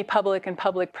semi-public and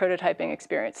public prototyping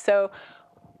experience. So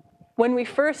when we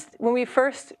first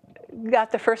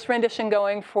got the first rendition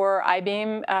going for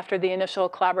iBeam after the initial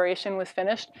collaboration was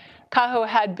finished, Kaho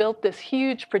had built this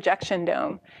huge projection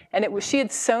dome, and she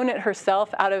had sewn it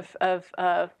herself out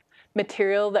of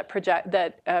material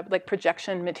like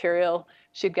projection material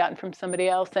she'd gotten from somebody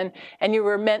else, and you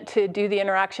were meant to do the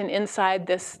interaction inside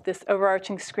this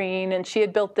overarching screen, and she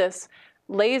had built this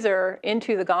laser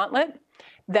into the gauntlet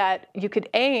that you could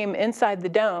aim inside the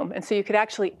dome, and so you could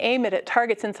actually aim it at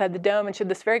targets inside the dome, and she had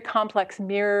this very complex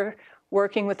mirror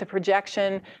working with the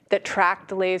projection that tracked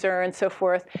the laser and so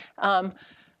forth,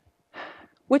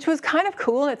 which was kind of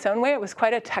cool in its own way. It was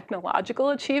quite a technological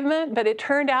achievement, but it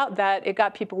turned out that it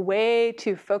got people way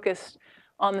too focused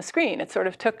on the screen. It sort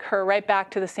of took her right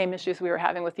back to the same issues we were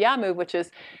having with Yamove, which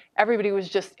is everybody was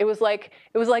just, it was like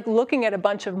looking at a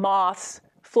bunch of moths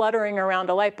fluttering around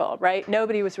a light bulb, right?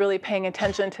 Nobody was really paying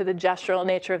attention to the gestural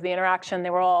nature of the interaction. They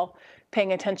were all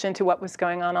paying attention to what was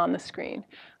going on the screen.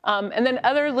 And then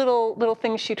other little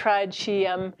things she tried, she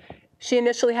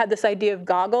initially had this idea of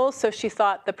goggles. So she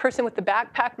thought the person with the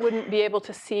backpack wouldn't be able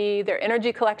to see their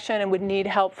energy collection and would need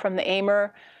help from the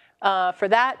aimer for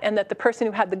that, and that the person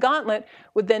who had the gauntlet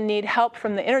would then need help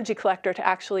from the energy collector to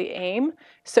actually aim.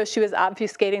 So she was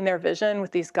obfuscating their vision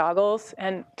with these goggles,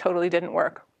 and totally didn't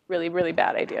work. Really, really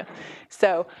bad idea.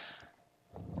 So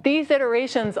these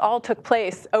iterations all took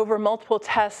place over multiple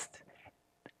tests,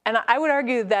 and I would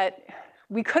argue that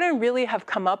we couldn't really have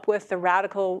come up with the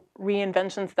radical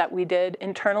reinventions that we did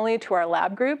internally to our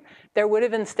lab group. There would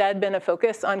have instead been a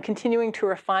focus on continuing to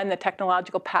refine the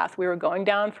technological path we were going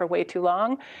down for way too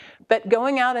long. But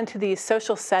going out into these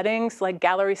social settings like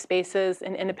gallery spaces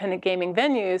and independent gaming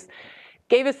venues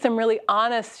gave us some really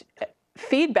honest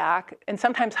feedback, and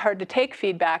sometimes hard to take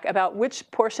feedback, about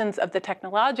which portions of the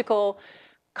technological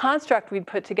construct we'd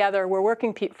put together were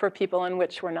working for people and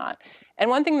which were not. And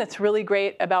one thing that's really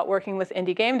great about working with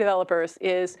indie game developers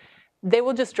is they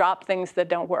will just drop things that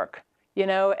don't work.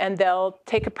 and they'll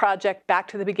take a project back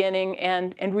to the beginning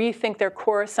and rethink their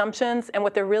core assumptions. And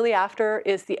what they're really after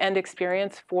is the end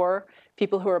experience for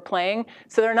people who are playing.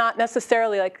 So they're not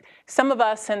necessarily like some of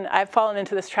us, and I've fallen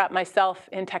into this trap myself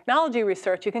in technology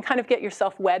research, you can kind of get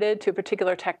yourself wedded to a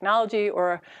particular technology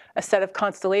or a set of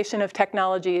constellation of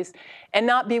technologies and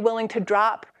not be willing to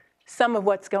drop some of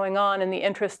what's going on in the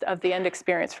interest of the end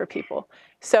experience for people.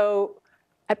 So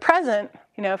at present,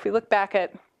 if we look back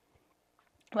at,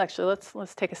 well, actually,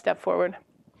 let's take a step forward.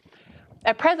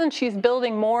 At present, she's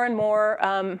building more and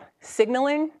more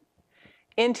signaling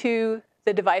into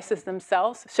the devices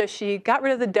themselves. So she got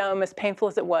rid of the dome, as painful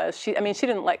as it was. She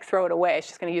didn't like throw it away.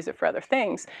 She's going to use it for other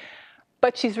things.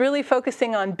 But she's really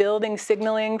focusing on building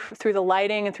signaling through the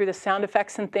lighting and through the sound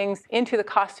effects and things into the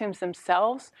costumes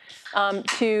themselves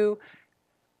to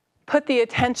put the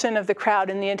attention of the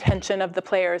crowd and the attention of the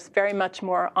players very much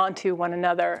more onto one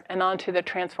another and onto the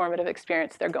transformative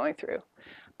experience they're going through.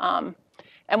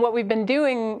 And what we've been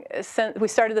doing since we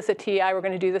started this at TI, we're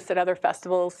going to do this at other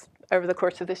festivals over the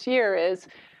course of this year, is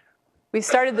we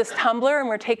started this Tumblr, and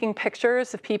we're taking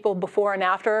pictures of people before and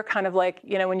after, kind of like,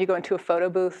 when you go into a photo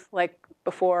booth, like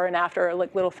before and after,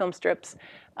 like little film strips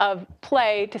of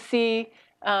play to see,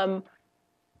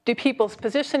 do people's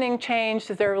positioning change?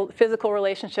 Does their physical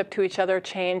relationship to each other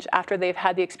change after they've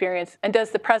had the experience? And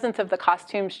does the presence of the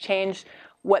costumes change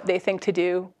what they think to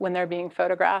do when they're being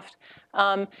photographed?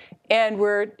 And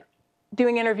we're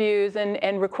doing interviews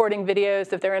and recording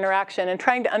videos of their interaction and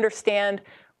trying to understand,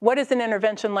 what does an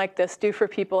intervention like this do for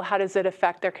people? How does it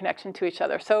affect their connection to each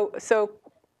other? So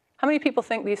how many people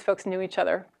think these folks knew each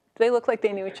other? Do they look like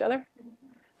they knew each other?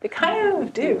 They kind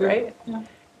of do, right? Yeah.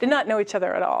 Did not know each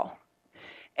other at all.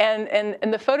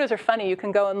 And the photos are funny. You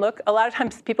can go and look. A lot of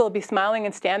times people will be smiling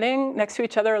and standing next to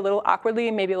each other a little awkwardly,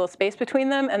 maybe a little space between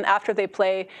them. And after they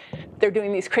play, they're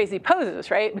doing these crazy poses,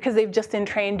 right? Because they've just been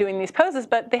trained doing these poses.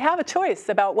 But they have a choice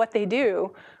about what they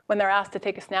do when they're asked to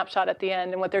take a snapshot at the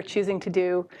end and what they're choosing to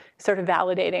do, sort of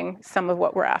validating some of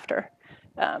what we're after.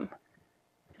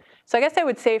 So I guess I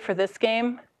would say for this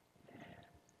game,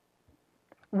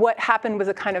 what happened was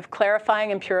a kind of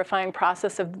clarifying and purifying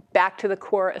process of back to the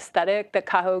core aesthetic that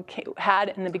Kaho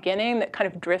had in the beginning that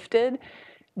kind of drifted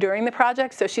during the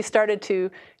project. So she started to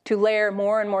layer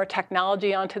more and more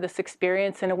technology onto this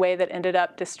experience in a way that ended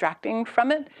up distracting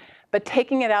from it. But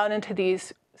taking it out into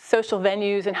these social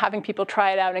venues and having people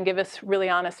try it out and give us really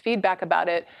honest feedback about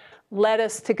it led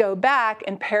us to go back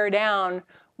and pare down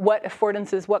what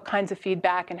affordances, what kinds of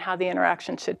feedback, and how the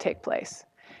interaction should take place.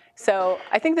 So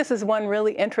I think this is one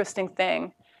really interesting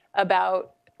thing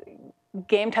about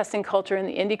game testing culture in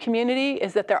the indie community,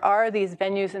 is that there are these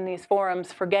venues and these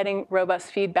forums for getting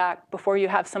robust feedback before you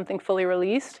have something fully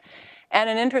released. And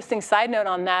an interesting side note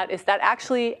on that is that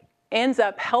actually ends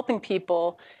up helping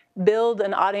people build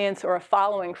an audience or a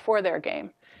following for their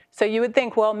game. So you would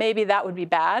think, well, maybe that would be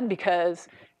bad because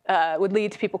it would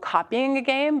lead to people copying a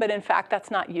game. But in fact,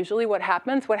 that's not usually what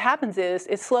happens. What happens is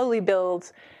it slowly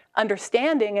builds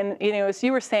understanding and, as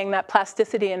you were saying, that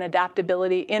plasticity and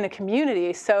adaptability in a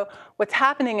community. So what's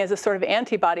happening is a sort of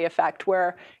antibody effect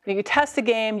where you test a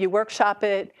game, you workshop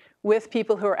it with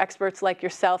people who are experts like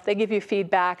yourself. They give you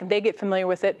feedback and they get familiar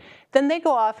with it. Then they go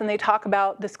off and they talk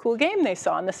about this cool game they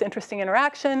saw and this interesting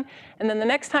interaction. And then the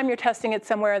next time you're testing it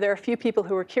somewhere, there are a few people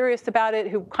who were curious about it,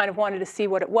 who kind of wanted to see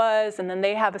what it was, and then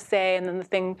they have a say, and then the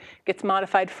thing gets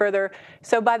modified further.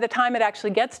 So by the time it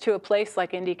actually gets to a place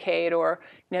like Indiecade or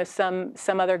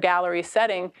some other gallery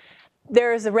setting,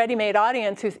 there's a ready-made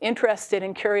audience who's interested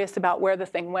and curious about where the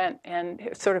thing went and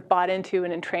sort of bought into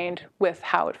and entrained with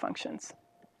how it functions.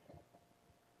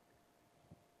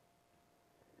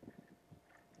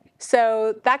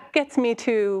 So that gets me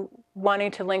to wanting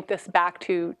to link this back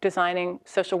to designing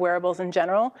social wearables in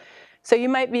general. So you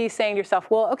might be saying to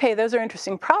yourself, well, OK, those are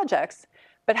interesting projects.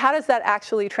 But how does that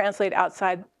actually translate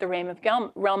outside the realm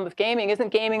of gaming? Isn't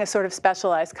gaming a sort of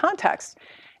specialized context?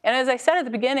 And as I said at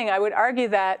the beginning, I would argue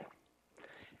that,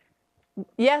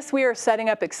 yes, we are setting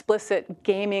up explicit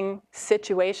gaming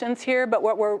situations here. But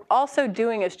what we're also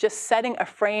doing is just setting a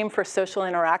frame for social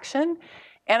interaction.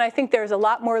 And I think there's a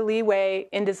lot more leeway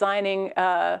in designing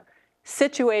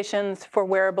situations for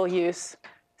wearable use,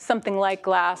 something like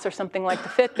Glass or something like the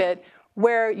Fitbit,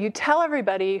 where you tell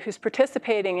everybody who's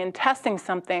participating in testing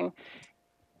something,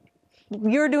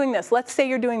 you're doing this. Let's say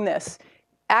you're doing this.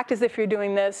 Act as if you're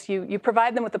doing this. You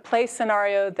provide them with a play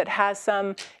scenario that has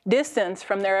some distance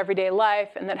from their everyday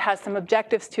life and that has some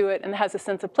objectives to it and has a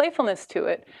sense of playfulness to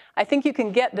it. I think you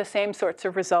can get the same sorts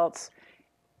of results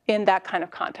in that kind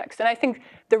of context. And I think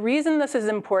the reason this is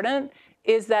important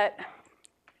is that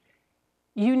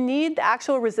you need the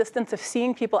actual resistance of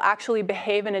seeing people actually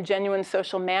behave in a genuine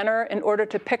social manner in order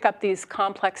to pick up these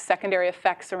complex secondary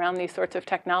effects around these sorts of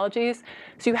technologies.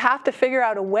 So you have to figure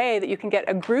out a way that you can get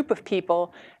a group of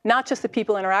people, not just the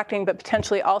people interacting, but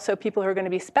potentially also people who are going to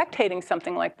be spectating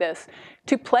something like this,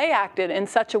 to play act it in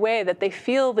such a way that they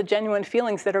feel the genuine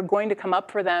feelings that are going to come up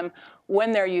for them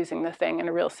when they're using the thing in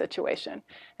a real situation.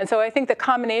 And so I think the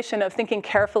combination of thinking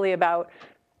carefully about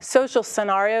social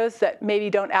scenarios that maybe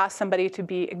don't ask somebody to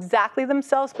be exactly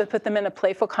themselves, but put them in a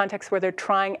playful context where they're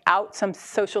trying out some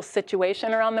social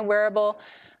situation around the wearable,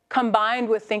 combined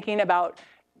with thinking about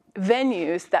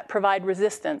venues that provide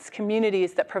resistance,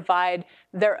 communities that provide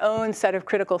their own set of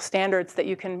critical standards that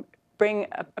you can bring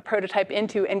a prototype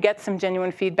into and get some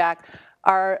genuine feedback,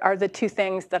 are the two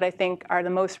things that I think are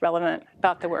the most relevant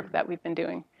about the work that we've been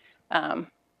doing.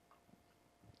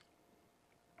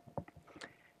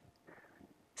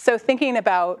 So thinking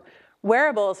about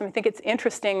wearables, I think it's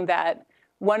interesting that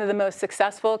one of the most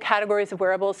successful categories of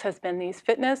wearables has been these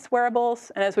fitness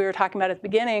wearables. And as we were talking about at the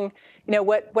beginning,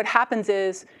 what happens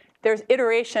is there's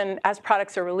iteration as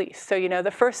products are released. So the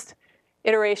first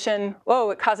iteration,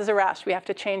 it causes a rash. We have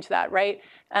to change that, right?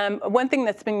 One thing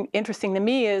that's been interesting to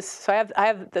me is, so I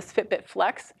have this Fitbit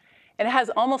Flex, and it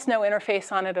has almost no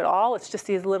interface on it at all. It's just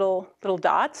these little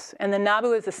dots. And the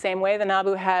Nabu is the same way. The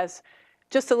Nabu has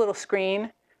just a little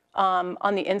screen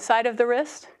on the inside of the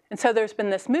wrist. And so there's been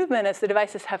this movement as the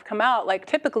devices have come out. Like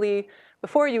typically,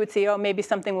 before you would see, maybe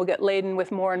something will get laden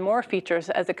with more and more features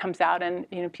as it comes out, and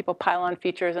people pile on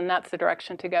features, and that's the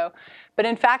direction to go. But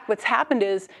in fact, what's happened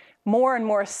is more and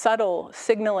more subtle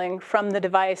signaling from the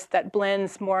device that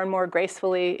blends more and more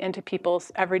gracefully into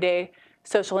people's everyday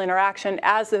social interaction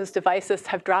as those devices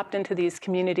have dropped into these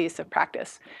communities of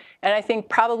practice. And I think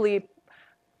probably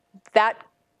that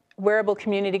wearable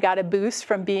community got a boost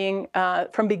from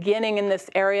beginning in this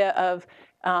area of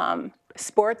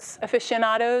sports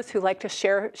aficionados who like to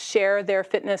share their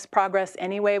fitness progress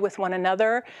anyway with one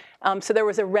another. So there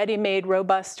was a ready-made,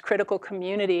 robust, critical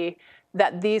community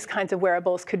that these kinds of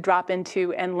wearables could drop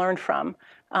into and learn from.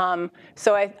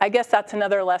 So I guess that's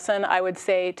another lesson I would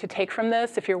say to take from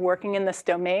this if you're working in this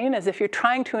domain, is if you're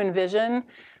trying to envision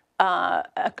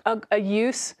a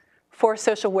use for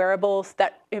social wearables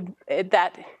that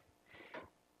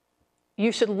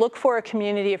you should look for a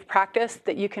community of practice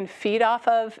that you can feed off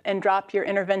of and drop your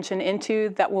intervention into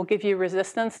that will give you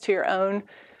resistance to your own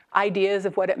ideas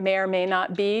of what it may or may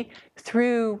not be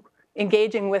through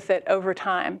engaging with it over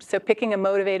time. So picking a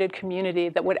motivated community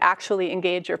that would actually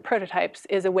engage your prototypes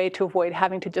is a way to avoid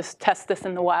having to just test this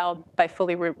in the wild by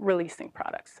fully releasing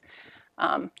products.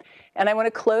 And I want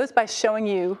to close by showing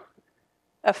you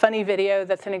a funny video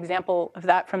that's an example of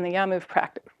that from the Yamove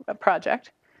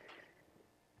project.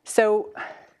 So,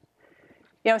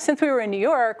 since we were in New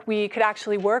York, we could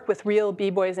actually work with real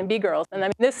B-boys and B-girls. And I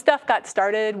mean, this stuff got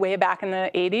started way back in the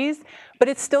 80s, but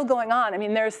it's still going on. I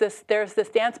mean, there's this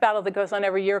dance battle that goes on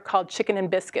every year called Chicken and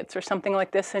Biscuits or something like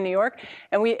this in New York.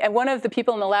 And one of the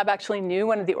people in the lab actually knew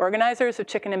one of the organizers of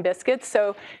Chicken and Biscuits.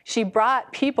 So she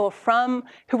brought people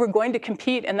who were going to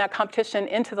compete in that competition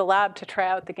into the lab to try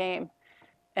out the game.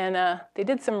 And they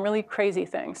did some really crazy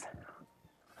things.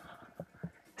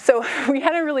 So we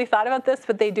hadn't really thought about this,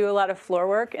 but they do a lot of floor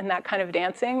work and that kind of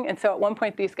dancing. And so at one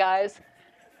point, these guys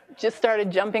just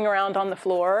started jumping around on the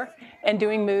floor and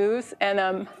doing moves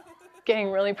and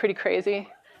getting really pretty crazy.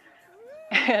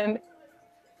 And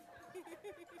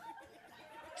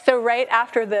so right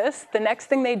after this, the next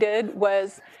thing they did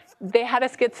was they had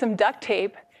us get some duct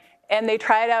tape, and they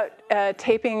tried out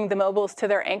taping the mobiles to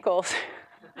their ankles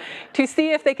to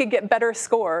see if they could get better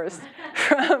scores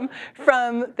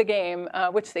from the game,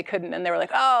 which they couldn't. And they were like,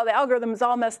 the algorithm is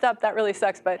all messed up. That really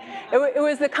sucks. But it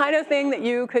was the kind of thing that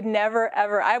you could never,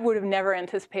 ever, I would have never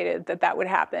anticipated that would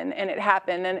happen. And it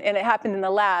happened. And it happened in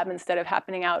the lab instead of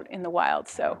happening out in the wild.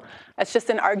 So that's just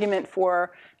an argument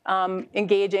for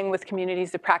engaging with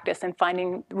communities of practice and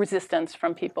finding resistance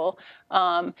from people.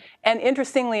 And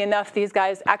interestingly enough, these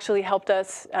guys actually helped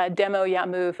us demo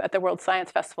Yamove at the World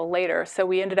Science Festival later. So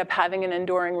we ended up having an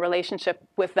enduring relationship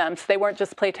with them. So they weren't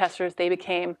just playtesters, they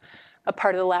became a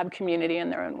part of the lab community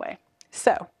in their own way.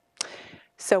 So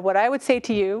what I would say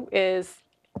to you is,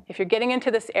 if you're getting into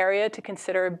this area, to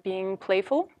consider being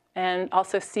playful and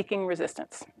also seeking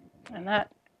resistance. And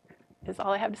that is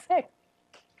all I have to say.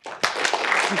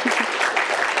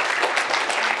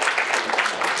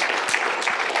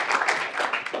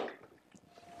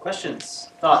 Questions,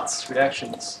 thoughts,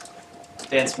 reactions,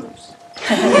 dance moves.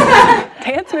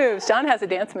 Dance moves. John has a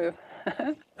dance move.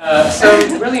 So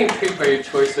I'm really intrigued by your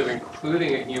choice of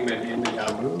including a human in the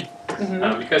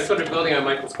Yamove, because sort of building on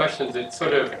Michael's questions, it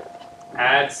sort of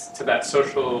adds to that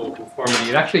social conformity.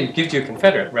 It actually gives you a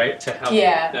confederate, right, to help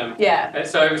them. Yeah. And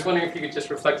so I was wondering if you could just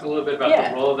reflect a little bit about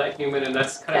the role of that human, and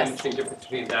that's kind of an interesting difference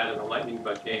between that and the lightning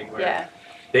bug game, where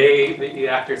the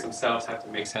actors themselves have to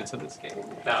make sense of this game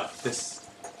without this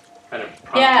kind of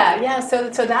prompt. Yeah.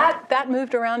 So that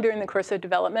moved around during the course of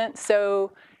development.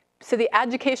 So the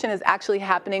education is actually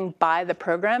happening by the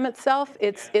program itself.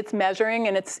 It's measuring,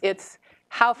 and it's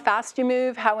how fast you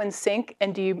move, how in sync,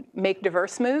 and do you make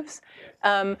diverse moves.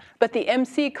 But the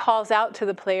MC calls out to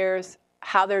the players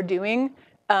how they're doing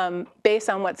based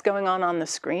on what's going on the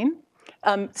screen.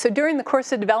 So during the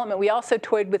course of development, we also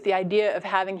toyed with the idea of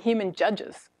having human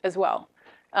judges as well.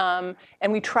 And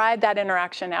we tried that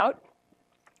interaction out.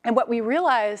 And what we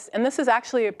realized, and this is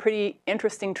actually a pretty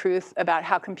interesting truth about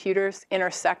how computers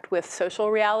intersect with social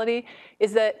reality,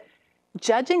 is that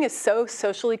judging is so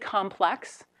socially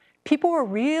complex. People were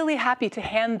really happy to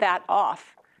hand that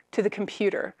off to the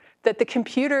computer, that the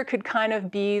computer could kind of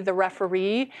be the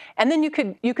referee, and then you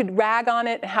could rag on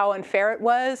it how unfair it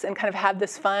was and kind of have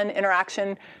this fun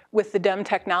interaction with the dumb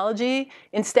technology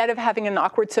instead of having an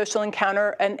awkward social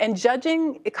encounter. And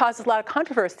judging, it causes a lot of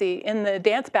controversy in the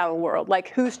dance battle world, like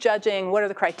who's judging, what are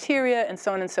the criteria, and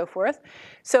so on and so forth.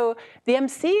 So the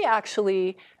MC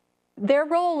actually, their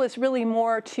role is really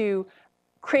more to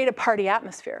create a party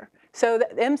atmosphere. So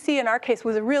the MC in our case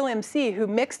was a real MC who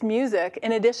mixed music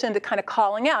in addition to kind of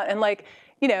calling out and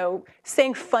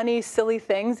saying funny, silly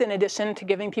things in addition to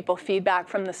giving people feedback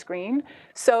from the screen.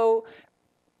 So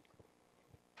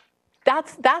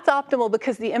that's optimal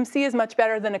because the MC is much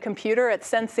better than a computer at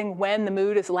sensing when the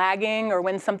mood is lagging or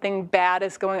when something bad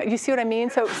is going on. You see what I mean?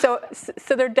 So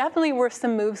there definitely were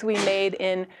some moves we made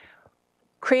in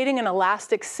creating an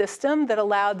elastic system that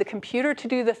allowed the computer to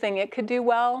do the thing it could do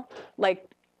well, like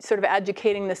sort of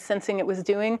educating the sensing it was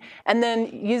doing, and then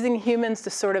using humans to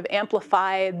sort of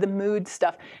amplify the mood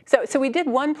stuff. So we did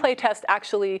one play test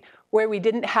actually where we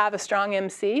didn't have a strong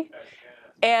MC.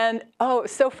 And it was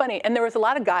so funny. And there was a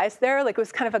lot of guys there, like it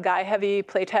was kind of a guy-heavy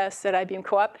play test at IBM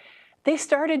Co-op. They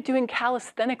started doing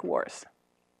calisthenic wars.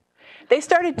 They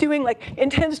started doing like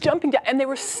intense jumping down, and they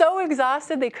were so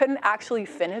exhausted they couldn't actually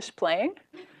finish playing.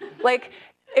 Like,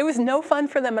 it was no fun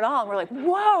for them at all. And we're like,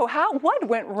 whoa, what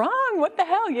went wrong? What the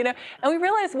hell, And we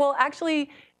realized, well, actually,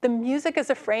 the music as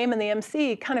a frame and the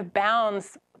MC kind of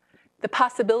bounds the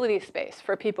possibility space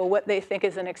for people, what they think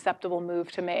is an acceptable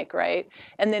move to make, right?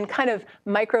 And then kind of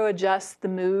micro-adjust the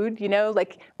mood,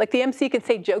 Like the MC could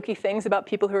say jokey things about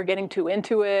people who are getting too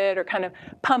into it, or kind of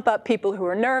pump up people who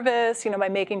are nervous, by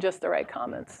making just the right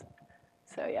comments.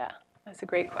 So yeah, that's a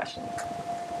great question.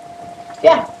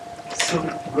 Yeah. So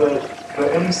the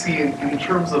MC, in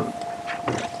terms of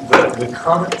the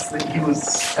comments that he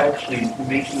was actually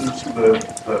making to the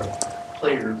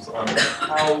players on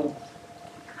how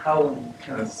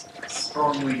kind of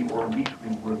strongly or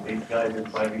weakly were they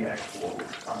guided by the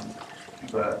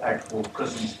actual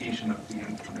presentation of the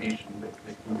information that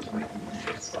he was making them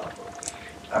based off of.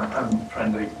 I'm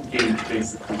trying to gauge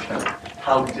basically kind of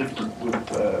how different would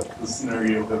the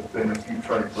scenario have been if you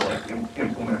tried to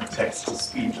implement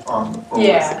text-to-speech on the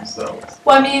photos themselves.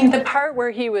 Well, I mean, the part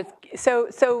where he was so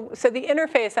the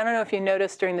interface. I don't know if you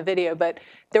noticed during the video, but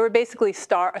there were basically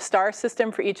a star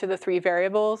system for each of the 3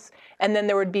 variables, and then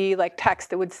there would be like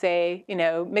text that would say,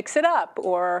 mix it up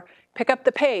or pick up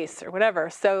the pace or whatever.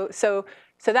 So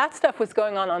that stuff was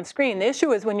going on screen. The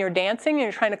issue is when you're dancing and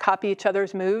you're trying to copy each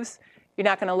other's moves, you're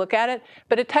not going to look at it.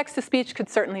 But a text-to-speech could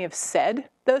certainly have said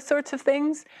those sorts of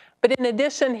things. But in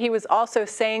addition, he was also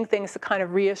saying things to kind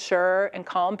of reassure and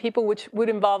calm people, which would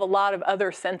involve a lot of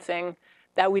other sensing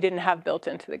that we didn't have built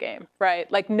into the game,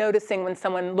 right? Like noticing when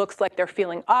someone looks like they're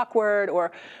feeling awkward,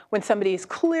 or when somebody's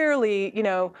clearly,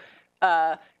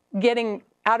 getting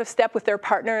out of step with their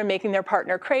partner and making their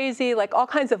partner crazy, like all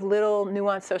kinds of little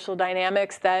nuanced social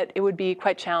dynamics that it would be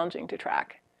quite challenging to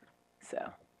track. So,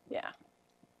 yeah.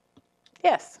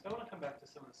 Yes? I want to come back to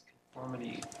some of this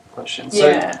conformity questions.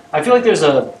 Yeah. So I feel like there's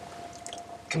a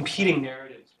competing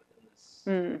narratives within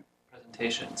this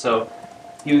presentation. So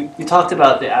you talked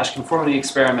about the Ash conformity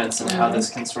experiments and how this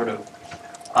can sort of,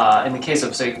 in the case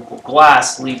of, say,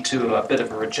 glass, lead to a bit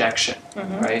of a rejection,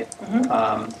 right?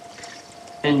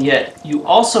 And yet you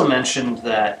also mentioned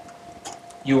that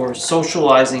you're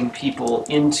socializing people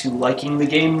into liking the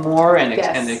game more and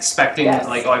expecting,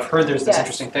 like, oh, I've heard there's this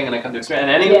interesting thing and I come to experience.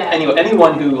 And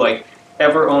anyone who, like,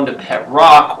 ever owned a pet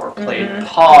rock or played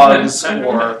Pogs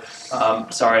or,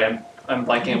 sorry, I'm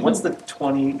blanking. What's the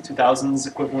 2000s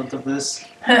equivalent of this?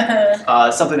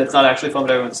 Something that's not actually fun,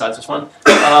 but everyone decides it's fun.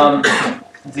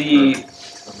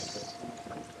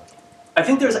 I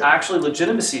think there's actually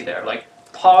legitimacy there. Like,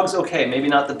 Pog's okay, maybe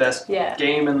not the best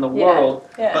game in the world,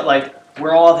 but like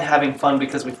we're all having fun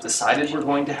because we've decided we're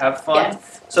going to have fun.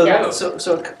 Yes.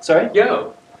 So sorry?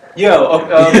 Yo.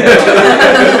 Okay.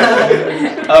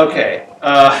 Okay.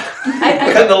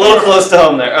 Cutting a little close to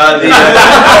home there.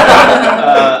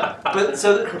 But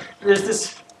so there's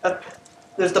this.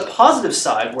 There's the positive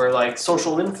side where like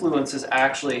social influence is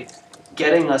actually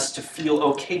getting us to feel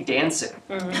okay dancing,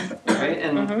 right?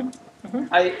 And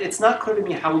it's not clear to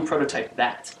me how we prototype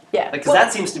that. Yeah. Because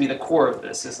that seems to be the core of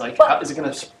this. Is like, how is it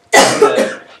going to?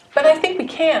 But I think we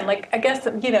can. Like, I guess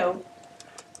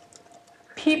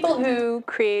people who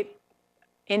create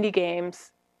indie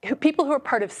games, people who are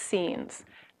part of scenes,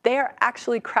 they are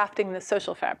actually crafting the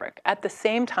social fabric at the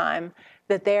same time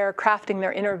that they are crafting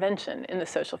their intervention in the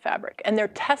social fabric. And they're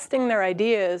testing their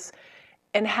ideas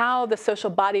and how the social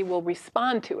body will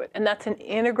respond to it. And that's an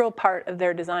integral part of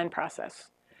their design process.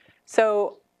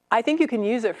 So I think you can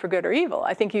use it for good or evil.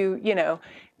 I think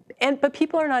but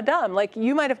people are not dumb. Like,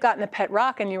 you might have gotten a pet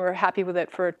rock and you were happy with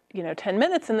it for 10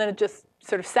 minutes, and then it just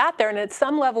sort of sat there. And at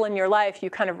some level in your life, you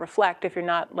kind of reflect, if you're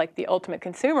not like the ultimate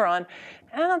consumer, on,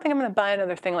 I don't think I'm going to buy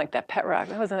another thing like that pet rock.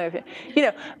 That wasn't,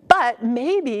 But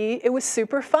maybe it was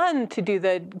super fun to do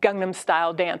the Gangnam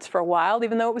Style dance for a while,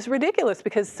 even though it was ridiculous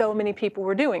because so many people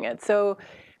were doing it. So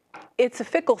it's a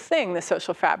fickle thing, the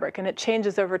social fabric, and it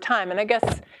changes over time. And I guess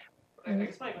my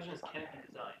question is, can it be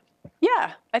designed?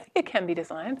 Yeah, I think it can be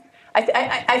designed.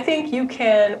 I think you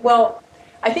can,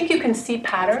 I think you can see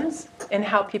patterns in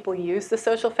how people use the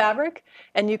social fabric,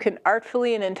 and you can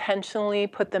artfully and intentionally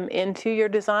put them into your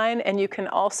design, and you can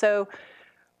also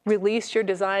release your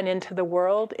design into the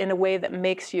world in a way that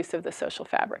makes use of the social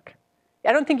fabric.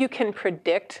 I don't think you can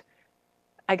predict,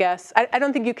 I guess, I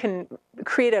don't think you can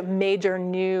create a major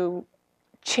new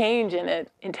change in it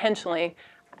intentionally.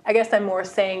 I guess I'm more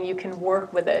saying you can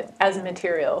work with it as a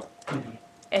material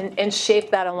and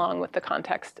shape that along with the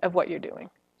context of what you're doing.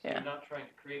 So you're not trying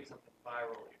to create something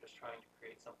viral, you're just trying to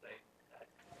create something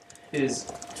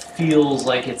that feels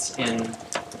like it's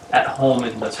at home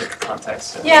in the sort of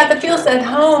context. That feels at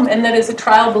home, and that is a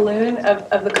trial balloon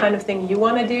of the kind of thing you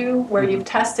want to do, where you've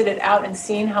tested it out and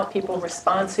seen how people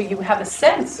respond, so you have a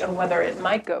sense of whether it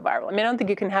might go viral. I mean, I don't think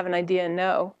you can have an idea and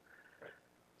know.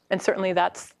 And certainly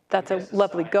that's a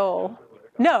lovely goal.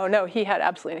 No, he had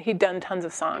absolutely. He'd done tons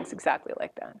of songs exactly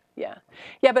like that.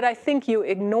 Yeah, but I think you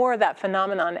ignore that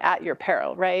phenomenon at your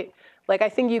peril, right? Like, I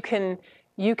think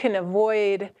you can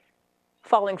avoid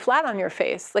falling flat on your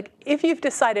face. Like, if you've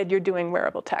decided you're doing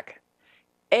wearable tech,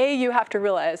 you have to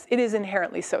realize it is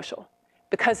inherently social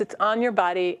because it's on your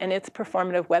body and it's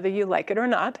performative whether you like it or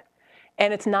not.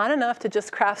 And it's not enough to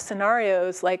just craft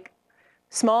scenarios, like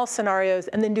small scenarios,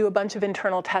 and then do a bunch of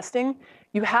internal testing.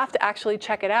 You have to actually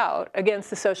check it out against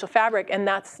the social fabric, and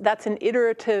that's an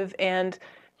iterative and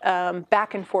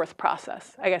back and forth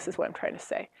process, I guess is what I'm trying to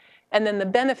say. And then the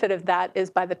benefit of that is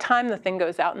by the time the thing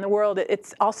goes out in the world,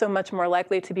 it's also much more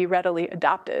likely to be readily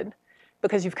adopted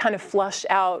because you've kind of flushed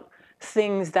out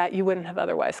things that you wouldn't have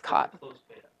otherwise caught. Closed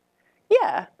beta.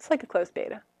 Yeah, it's like a closed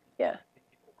beta. Yeah.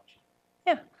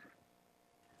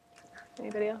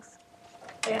 Anybody else?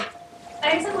 Yeah.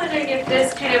 I guess I'm wondering if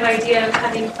this kind of idea of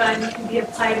having fun can be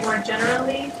applied more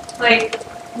generally. Like,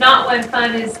 not when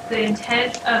fun is the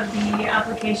intent of the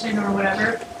application or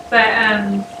whatever, but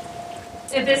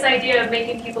if this idea of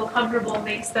making people comfortable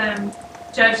makes them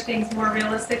judge things more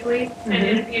realistically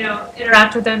and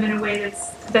interact with them in a way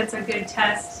that's a good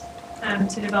test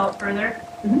to develop further.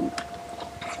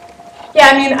 Yeah,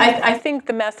 I mean, I think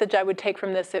the message I would take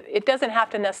from this, it doesn't have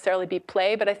to necessarily be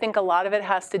play, but I think a lot of it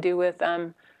has to do with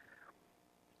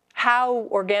how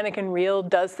organic and real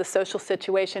does the social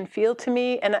situation feel to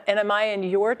me? And am I in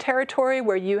your territory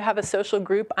where you have a social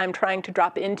group I'm trying to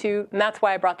drop into? And that's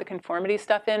why I brought the conformity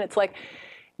stuff in. It's like,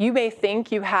 you may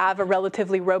think you have a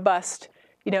relatively robust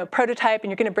prototype, and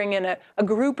you're going to bring in a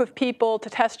group of people to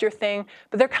test your thing,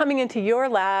 but they're coming into your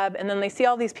lab, and then they see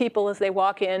all these people as they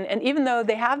walk in, and even though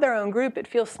they have their own group, it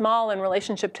feels small in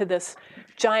relationship to this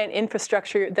giant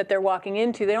infrastructure that they're walking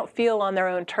into. They don't feel on their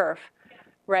own turf,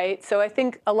 right? So I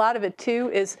think a lot of it, too,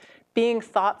 is being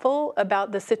thoughtful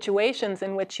about the situations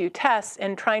in which you test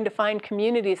and trying to find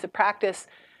communities of practice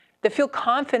that feel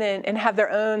confident and have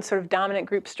their own sort of dominant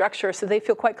group structure, so they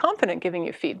feel quite confident giving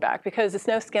you feedback, because it's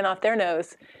no skin off their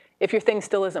nose if your thing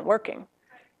still isn't working.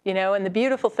 And the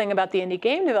beautiful thing about the indie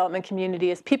game development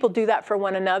community is people do that for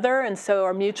one another, and so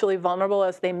are mutually vulnerable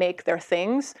as they make their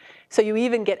things. So you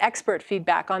even get expert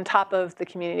feedback on top of the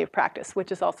community of practice,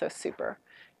 which is also super.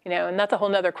 And that's a whole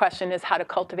nother question, is how to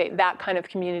cultivate that kind of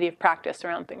community of practice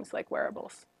around things like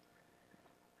wearables.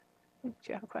 Do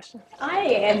you have a question? I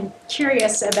am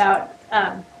curious about,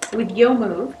 with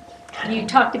YoMove, you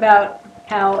talked about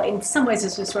how in some ways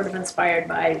this was sort of inspired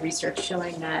by research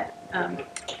showing that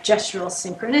gestural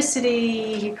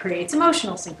synchronicity creates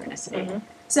emotional synchronicity. Mm-hmm.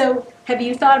 So have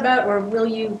you thought about, or will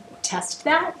you test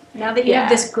that now that you have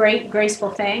this great graceful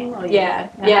thing?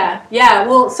 Yeah.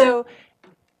 Well, so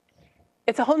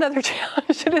it's a whole nother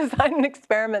challenge to design an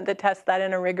experiment that tests that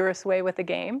in a rigorous way with a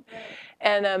game.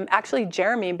 And actually,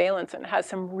 Jeremy Bailenson has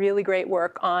some really great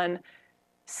work on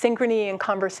synchrony and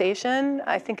conversation.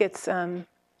 I think it's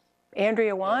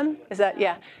Andrea Wan, is that?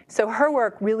 Yeah. So her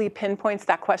work really pinpoints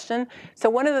that question. So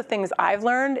one of the things I've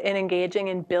learned in engaging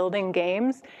in building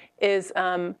games is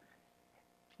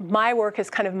my work has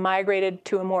kind of migrated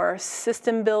to a more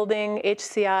system building,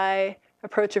 HCI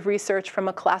approach of research from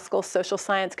a classical social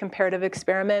science comparative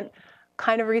experiment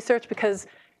kind of research, because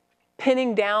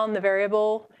pinning down the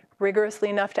variable rigorously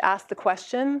enough to ask the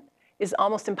question is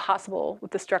almost impossible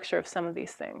with the structure of some of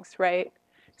these things, right?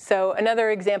 So another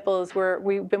example is where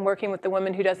we've been working with the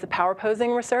woman who does the power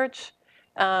posing research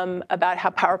about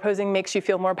how power posing makes you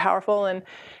feel more powerful. And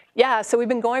yeah, so we've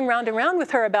been going round and round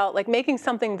with her about like making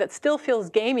something that still feels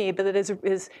gamey, but that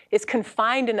is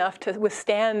confined enough to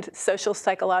withstand social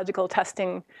psychological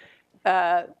testing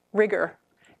rigor,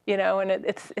 you know, and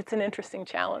it's an interesting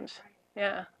challenge.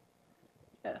 Yeah.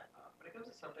 When it comes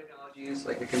to some technologies,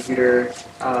 like a computer,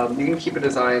 you can keep a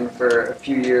design for a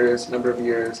few years, a number of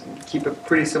years, and keep a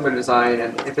pretty similar design,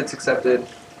 and if it's accepted,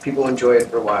 people enjoy it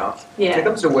for a while. Yeah. When it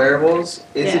comes to wearables,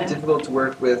 is it difficult to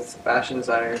work with fashion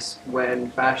designers when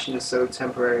fashion is so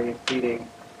temporary and fleeting?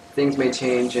 Things may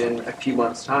change in a few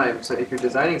months' time, so if you're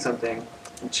designing something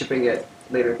and shipping it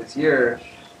later this year,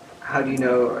 how do you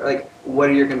know, like, what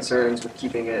are your concerns with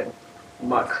keeping it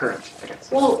not current, I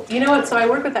guess? Well, you know what? So I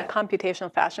work with that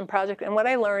computational fashion project, and what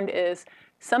I learned is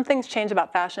some things change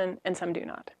about fashion and some do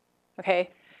not. Okay?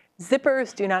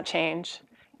 Zippers do not change.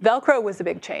 Velcro was a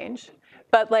big change,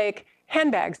 but like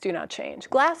handbags do not change.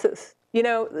 Glasses, you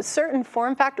know, certain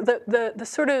form factor, the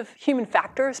sort of human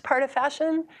factors part of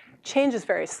fashion changes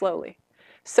very slowly.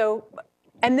 So,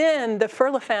 and then the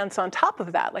firlefanz on top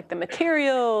of that, like the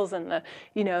materials and the,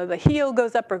 you know, the heel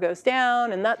goes up or goes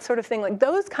down and that sort of thing, like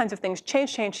those kinds of things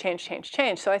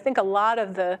change. So I think a lot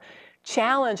of the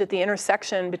challenge at the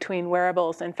intersection between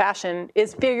wearables and fashion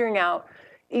is figuring out,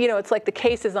 you know, it's like the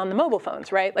cases on the mobile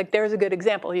phones, right? Like there's a good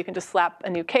example. You can just slap a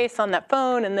new case on that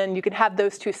phone and then you can have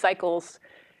those two cycles,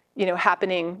 you know,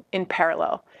 happening in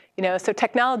parallel. You know, so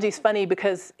technology is funny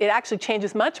because it actually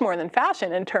changes much more than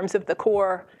fashion in terms of the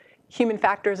core human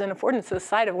factors and affordances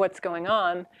side of what's going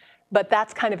on, but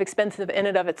that's kind of expensive in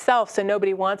and of itself, so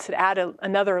nobody wants to add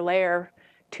another layer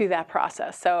to that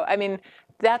process. So, I mean,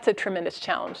 that's a tremendous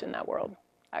challenge in that world,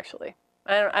 actually.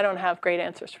 I don't have great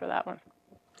answers for that one.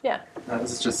 Yeah?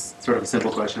 This is just sort of a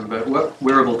simple question, but what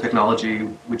wearable technology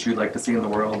would you like to see in the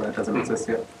world that doesn't exist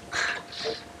yet?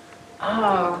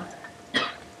 Oh.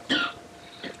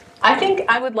 I think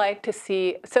I would like to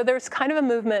see, so there's kind of a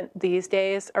movement these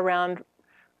days around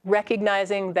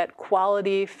recognizing that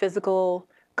quality, physical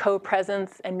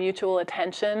co-presence, and mutual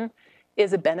attention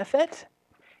is a benefit,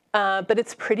 but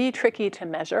it's pretty tricky to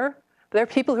measure. There are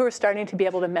people who are starting to be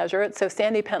able to measure it. So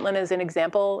Sandy Pentland is an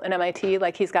example in MIT.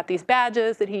 Like he's got these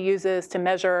badges that he uses to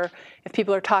measure if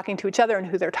people are talking to each other and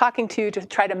who they're talking to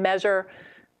try to measure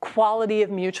quality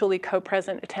of mutually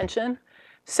co-present attention.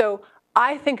 So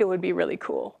I think it would be really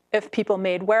cool if people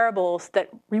made wearables that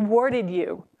rewarded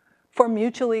you for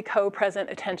mutually co-present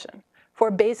attention,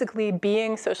 for basically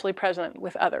being socially present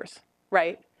with others,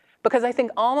 right? Because I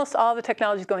think almost all the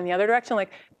technology is going the other direction,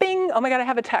 like bing, oh my God, I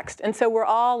have a text. And so we're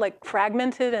all like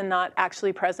fragmented and not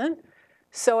actually present.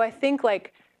 So I think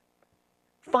like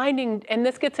finding, and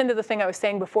this gets into the thing I was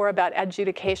saying before about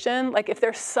adjudication, like if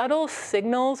there's subtle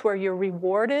signals where you're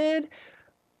rewarded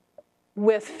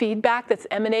with feedback that's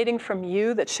emanating from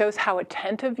you that shows how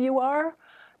attentive you are,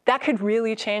 that could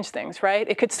really change things, right?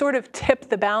 It could sort of tip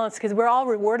the balance because we're all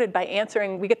rewarded by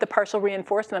answering, we get the partial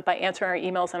reinforcement by answering our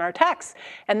emails and our texts.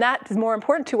 And that is more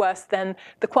important to us than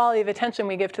the quality of attention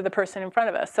we give to the person in front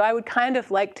of us. So I would kind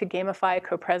of like to gamify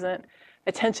co-present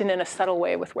attention in a subtle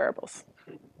way with wearables.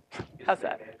 How's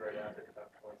that?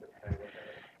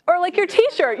 Or like your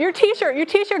t-shirt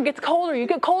gets colder. You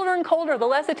get colder and colder the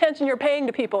less attention you're paying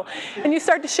to people. And you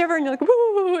start to shiver and you're like,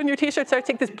 woo, and your t-shirt starts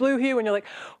to take this blue hue and you're like,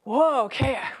 whoa,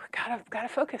 okay, I gotta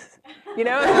focus. You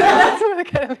know, that's the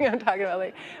kind of thing I'm talking about.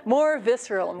 Like more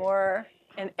visceral, more,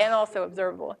 and also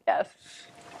observable, yes.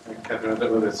 Katharine, I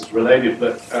don't know if this is related,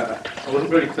 but I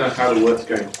wasn't really clear how the work's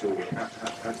going to,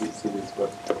 how do you see this work?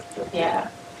 Yeah.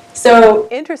 So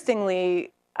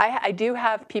interestingly, I do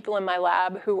have people in my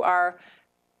lab who are,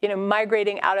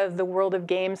 migrating out of the world of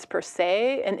games per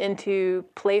se and into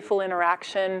playful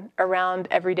interaction around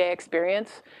everyday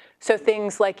experience. So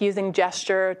things like using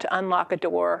gesture to unlock a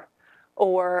door,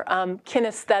 or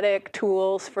kinesthetic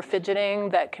tools for fidgeting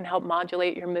that can help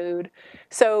modulate your mood.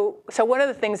 So one of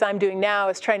the things I'm doing now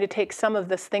is trying to take some of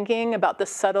this thinking about the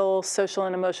subtle social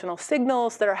and emotional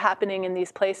signals that are happening in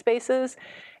these play spaces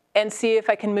and see if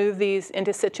I can move these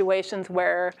into situations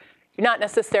where you're not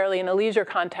necessarily in a leisure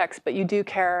context, but you do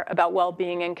care about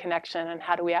well-being and connection, and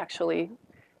how do we actually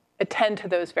attend to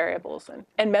those variables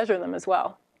and measure them as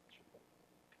well.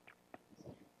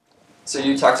 So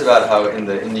you talked about how in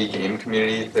the indie game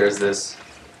community, there's this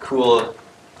cool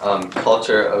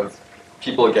culture of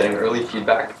people getting early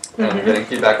feedback and getting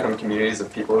feedback from communities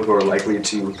of people who are likely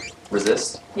to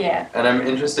resist. Yeah. And I'm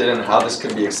interested in how this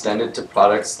could be extended to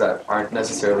products that aren't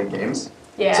necessarily games.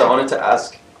 Yeah. So I wanted to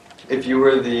ask, if you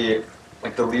were the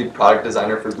lead product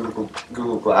designer for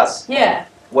Google Glass, yeah,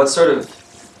 what sort of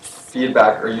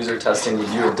feedback or user testing would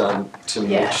you have done to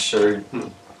make sure it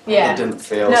didn't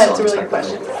fail? No, it's a really good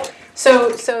question.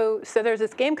 So there's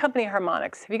this game company,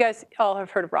 Harmonix. You guys all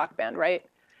have heard of Rock Band, right?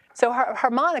 So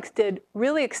Harmonix did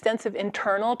really extensive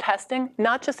internal testing,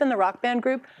 not just in the Rock Band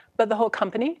group, but the whole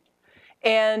company.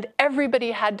 And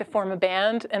everybody had to form a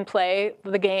band and play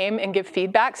the game and give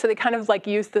feedback. So they kind of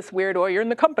used this weird, oh, you're in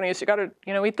the company, so you got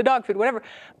to, eat the dog food, whatever.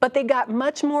 But they got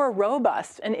much more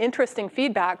robust and interesting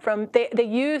feedback from, they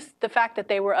used the fact that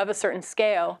they were of a certain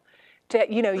scale to,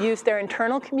 use their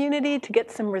internal community to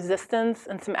get some resistance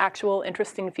and some actual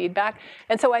interesting feedback.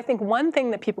 And so I think one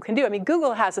thing that people can do,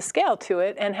 Google has a scale to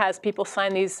it and has people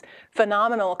sign these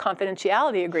phenomenal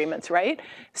confidentiality agreements, right?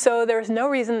 So there's no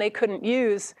reason they couldn't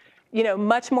use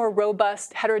much more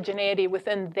robust heterogeneity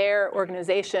within their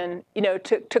organization,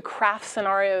 to craft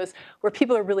scenarios where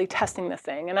people are really testing this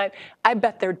thing. And I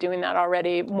bet they're doing that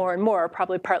already more and more,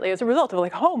 probably partly as a result of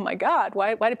oh my God,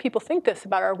 why do people think this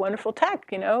about our wonderful tech,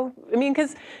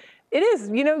 because it is,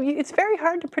 it's very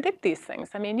hard to predict these things.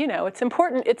 It's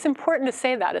important to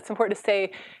say that. It's important to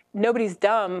say nobody's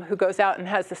dumb who goes out and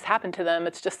has this happen to them.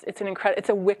 It's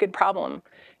a wicked problem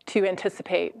to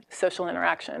anticipate social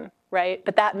interaction, right?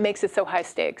 But that makes it so high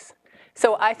stakes.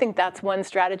 So I think that's one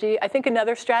strategy. I think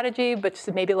another strategy, which is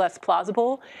maybe less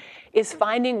plausible, is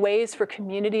finding ways for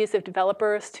communities of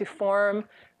developers to form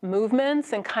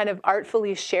movements and kind of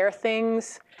artfully share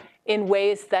things in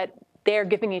ways that they're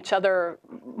giving each other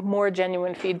more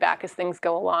genuine feedback as things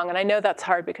go along. And I know that's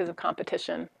hard because of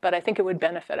competition, but I think it would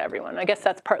benefit everyone. I guess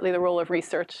that's partly the role of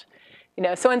research.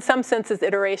 So in some senses,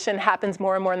 iteration happens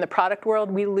more and more in the product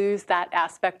world. We lose that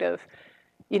aspect of,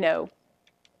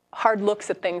 hard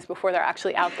looks at things before they're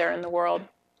actually out there in the world.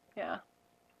 Yeah.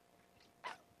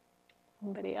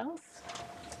 Anybody else?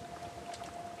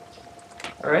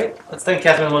 All right, let's thank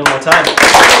Katharine one more time.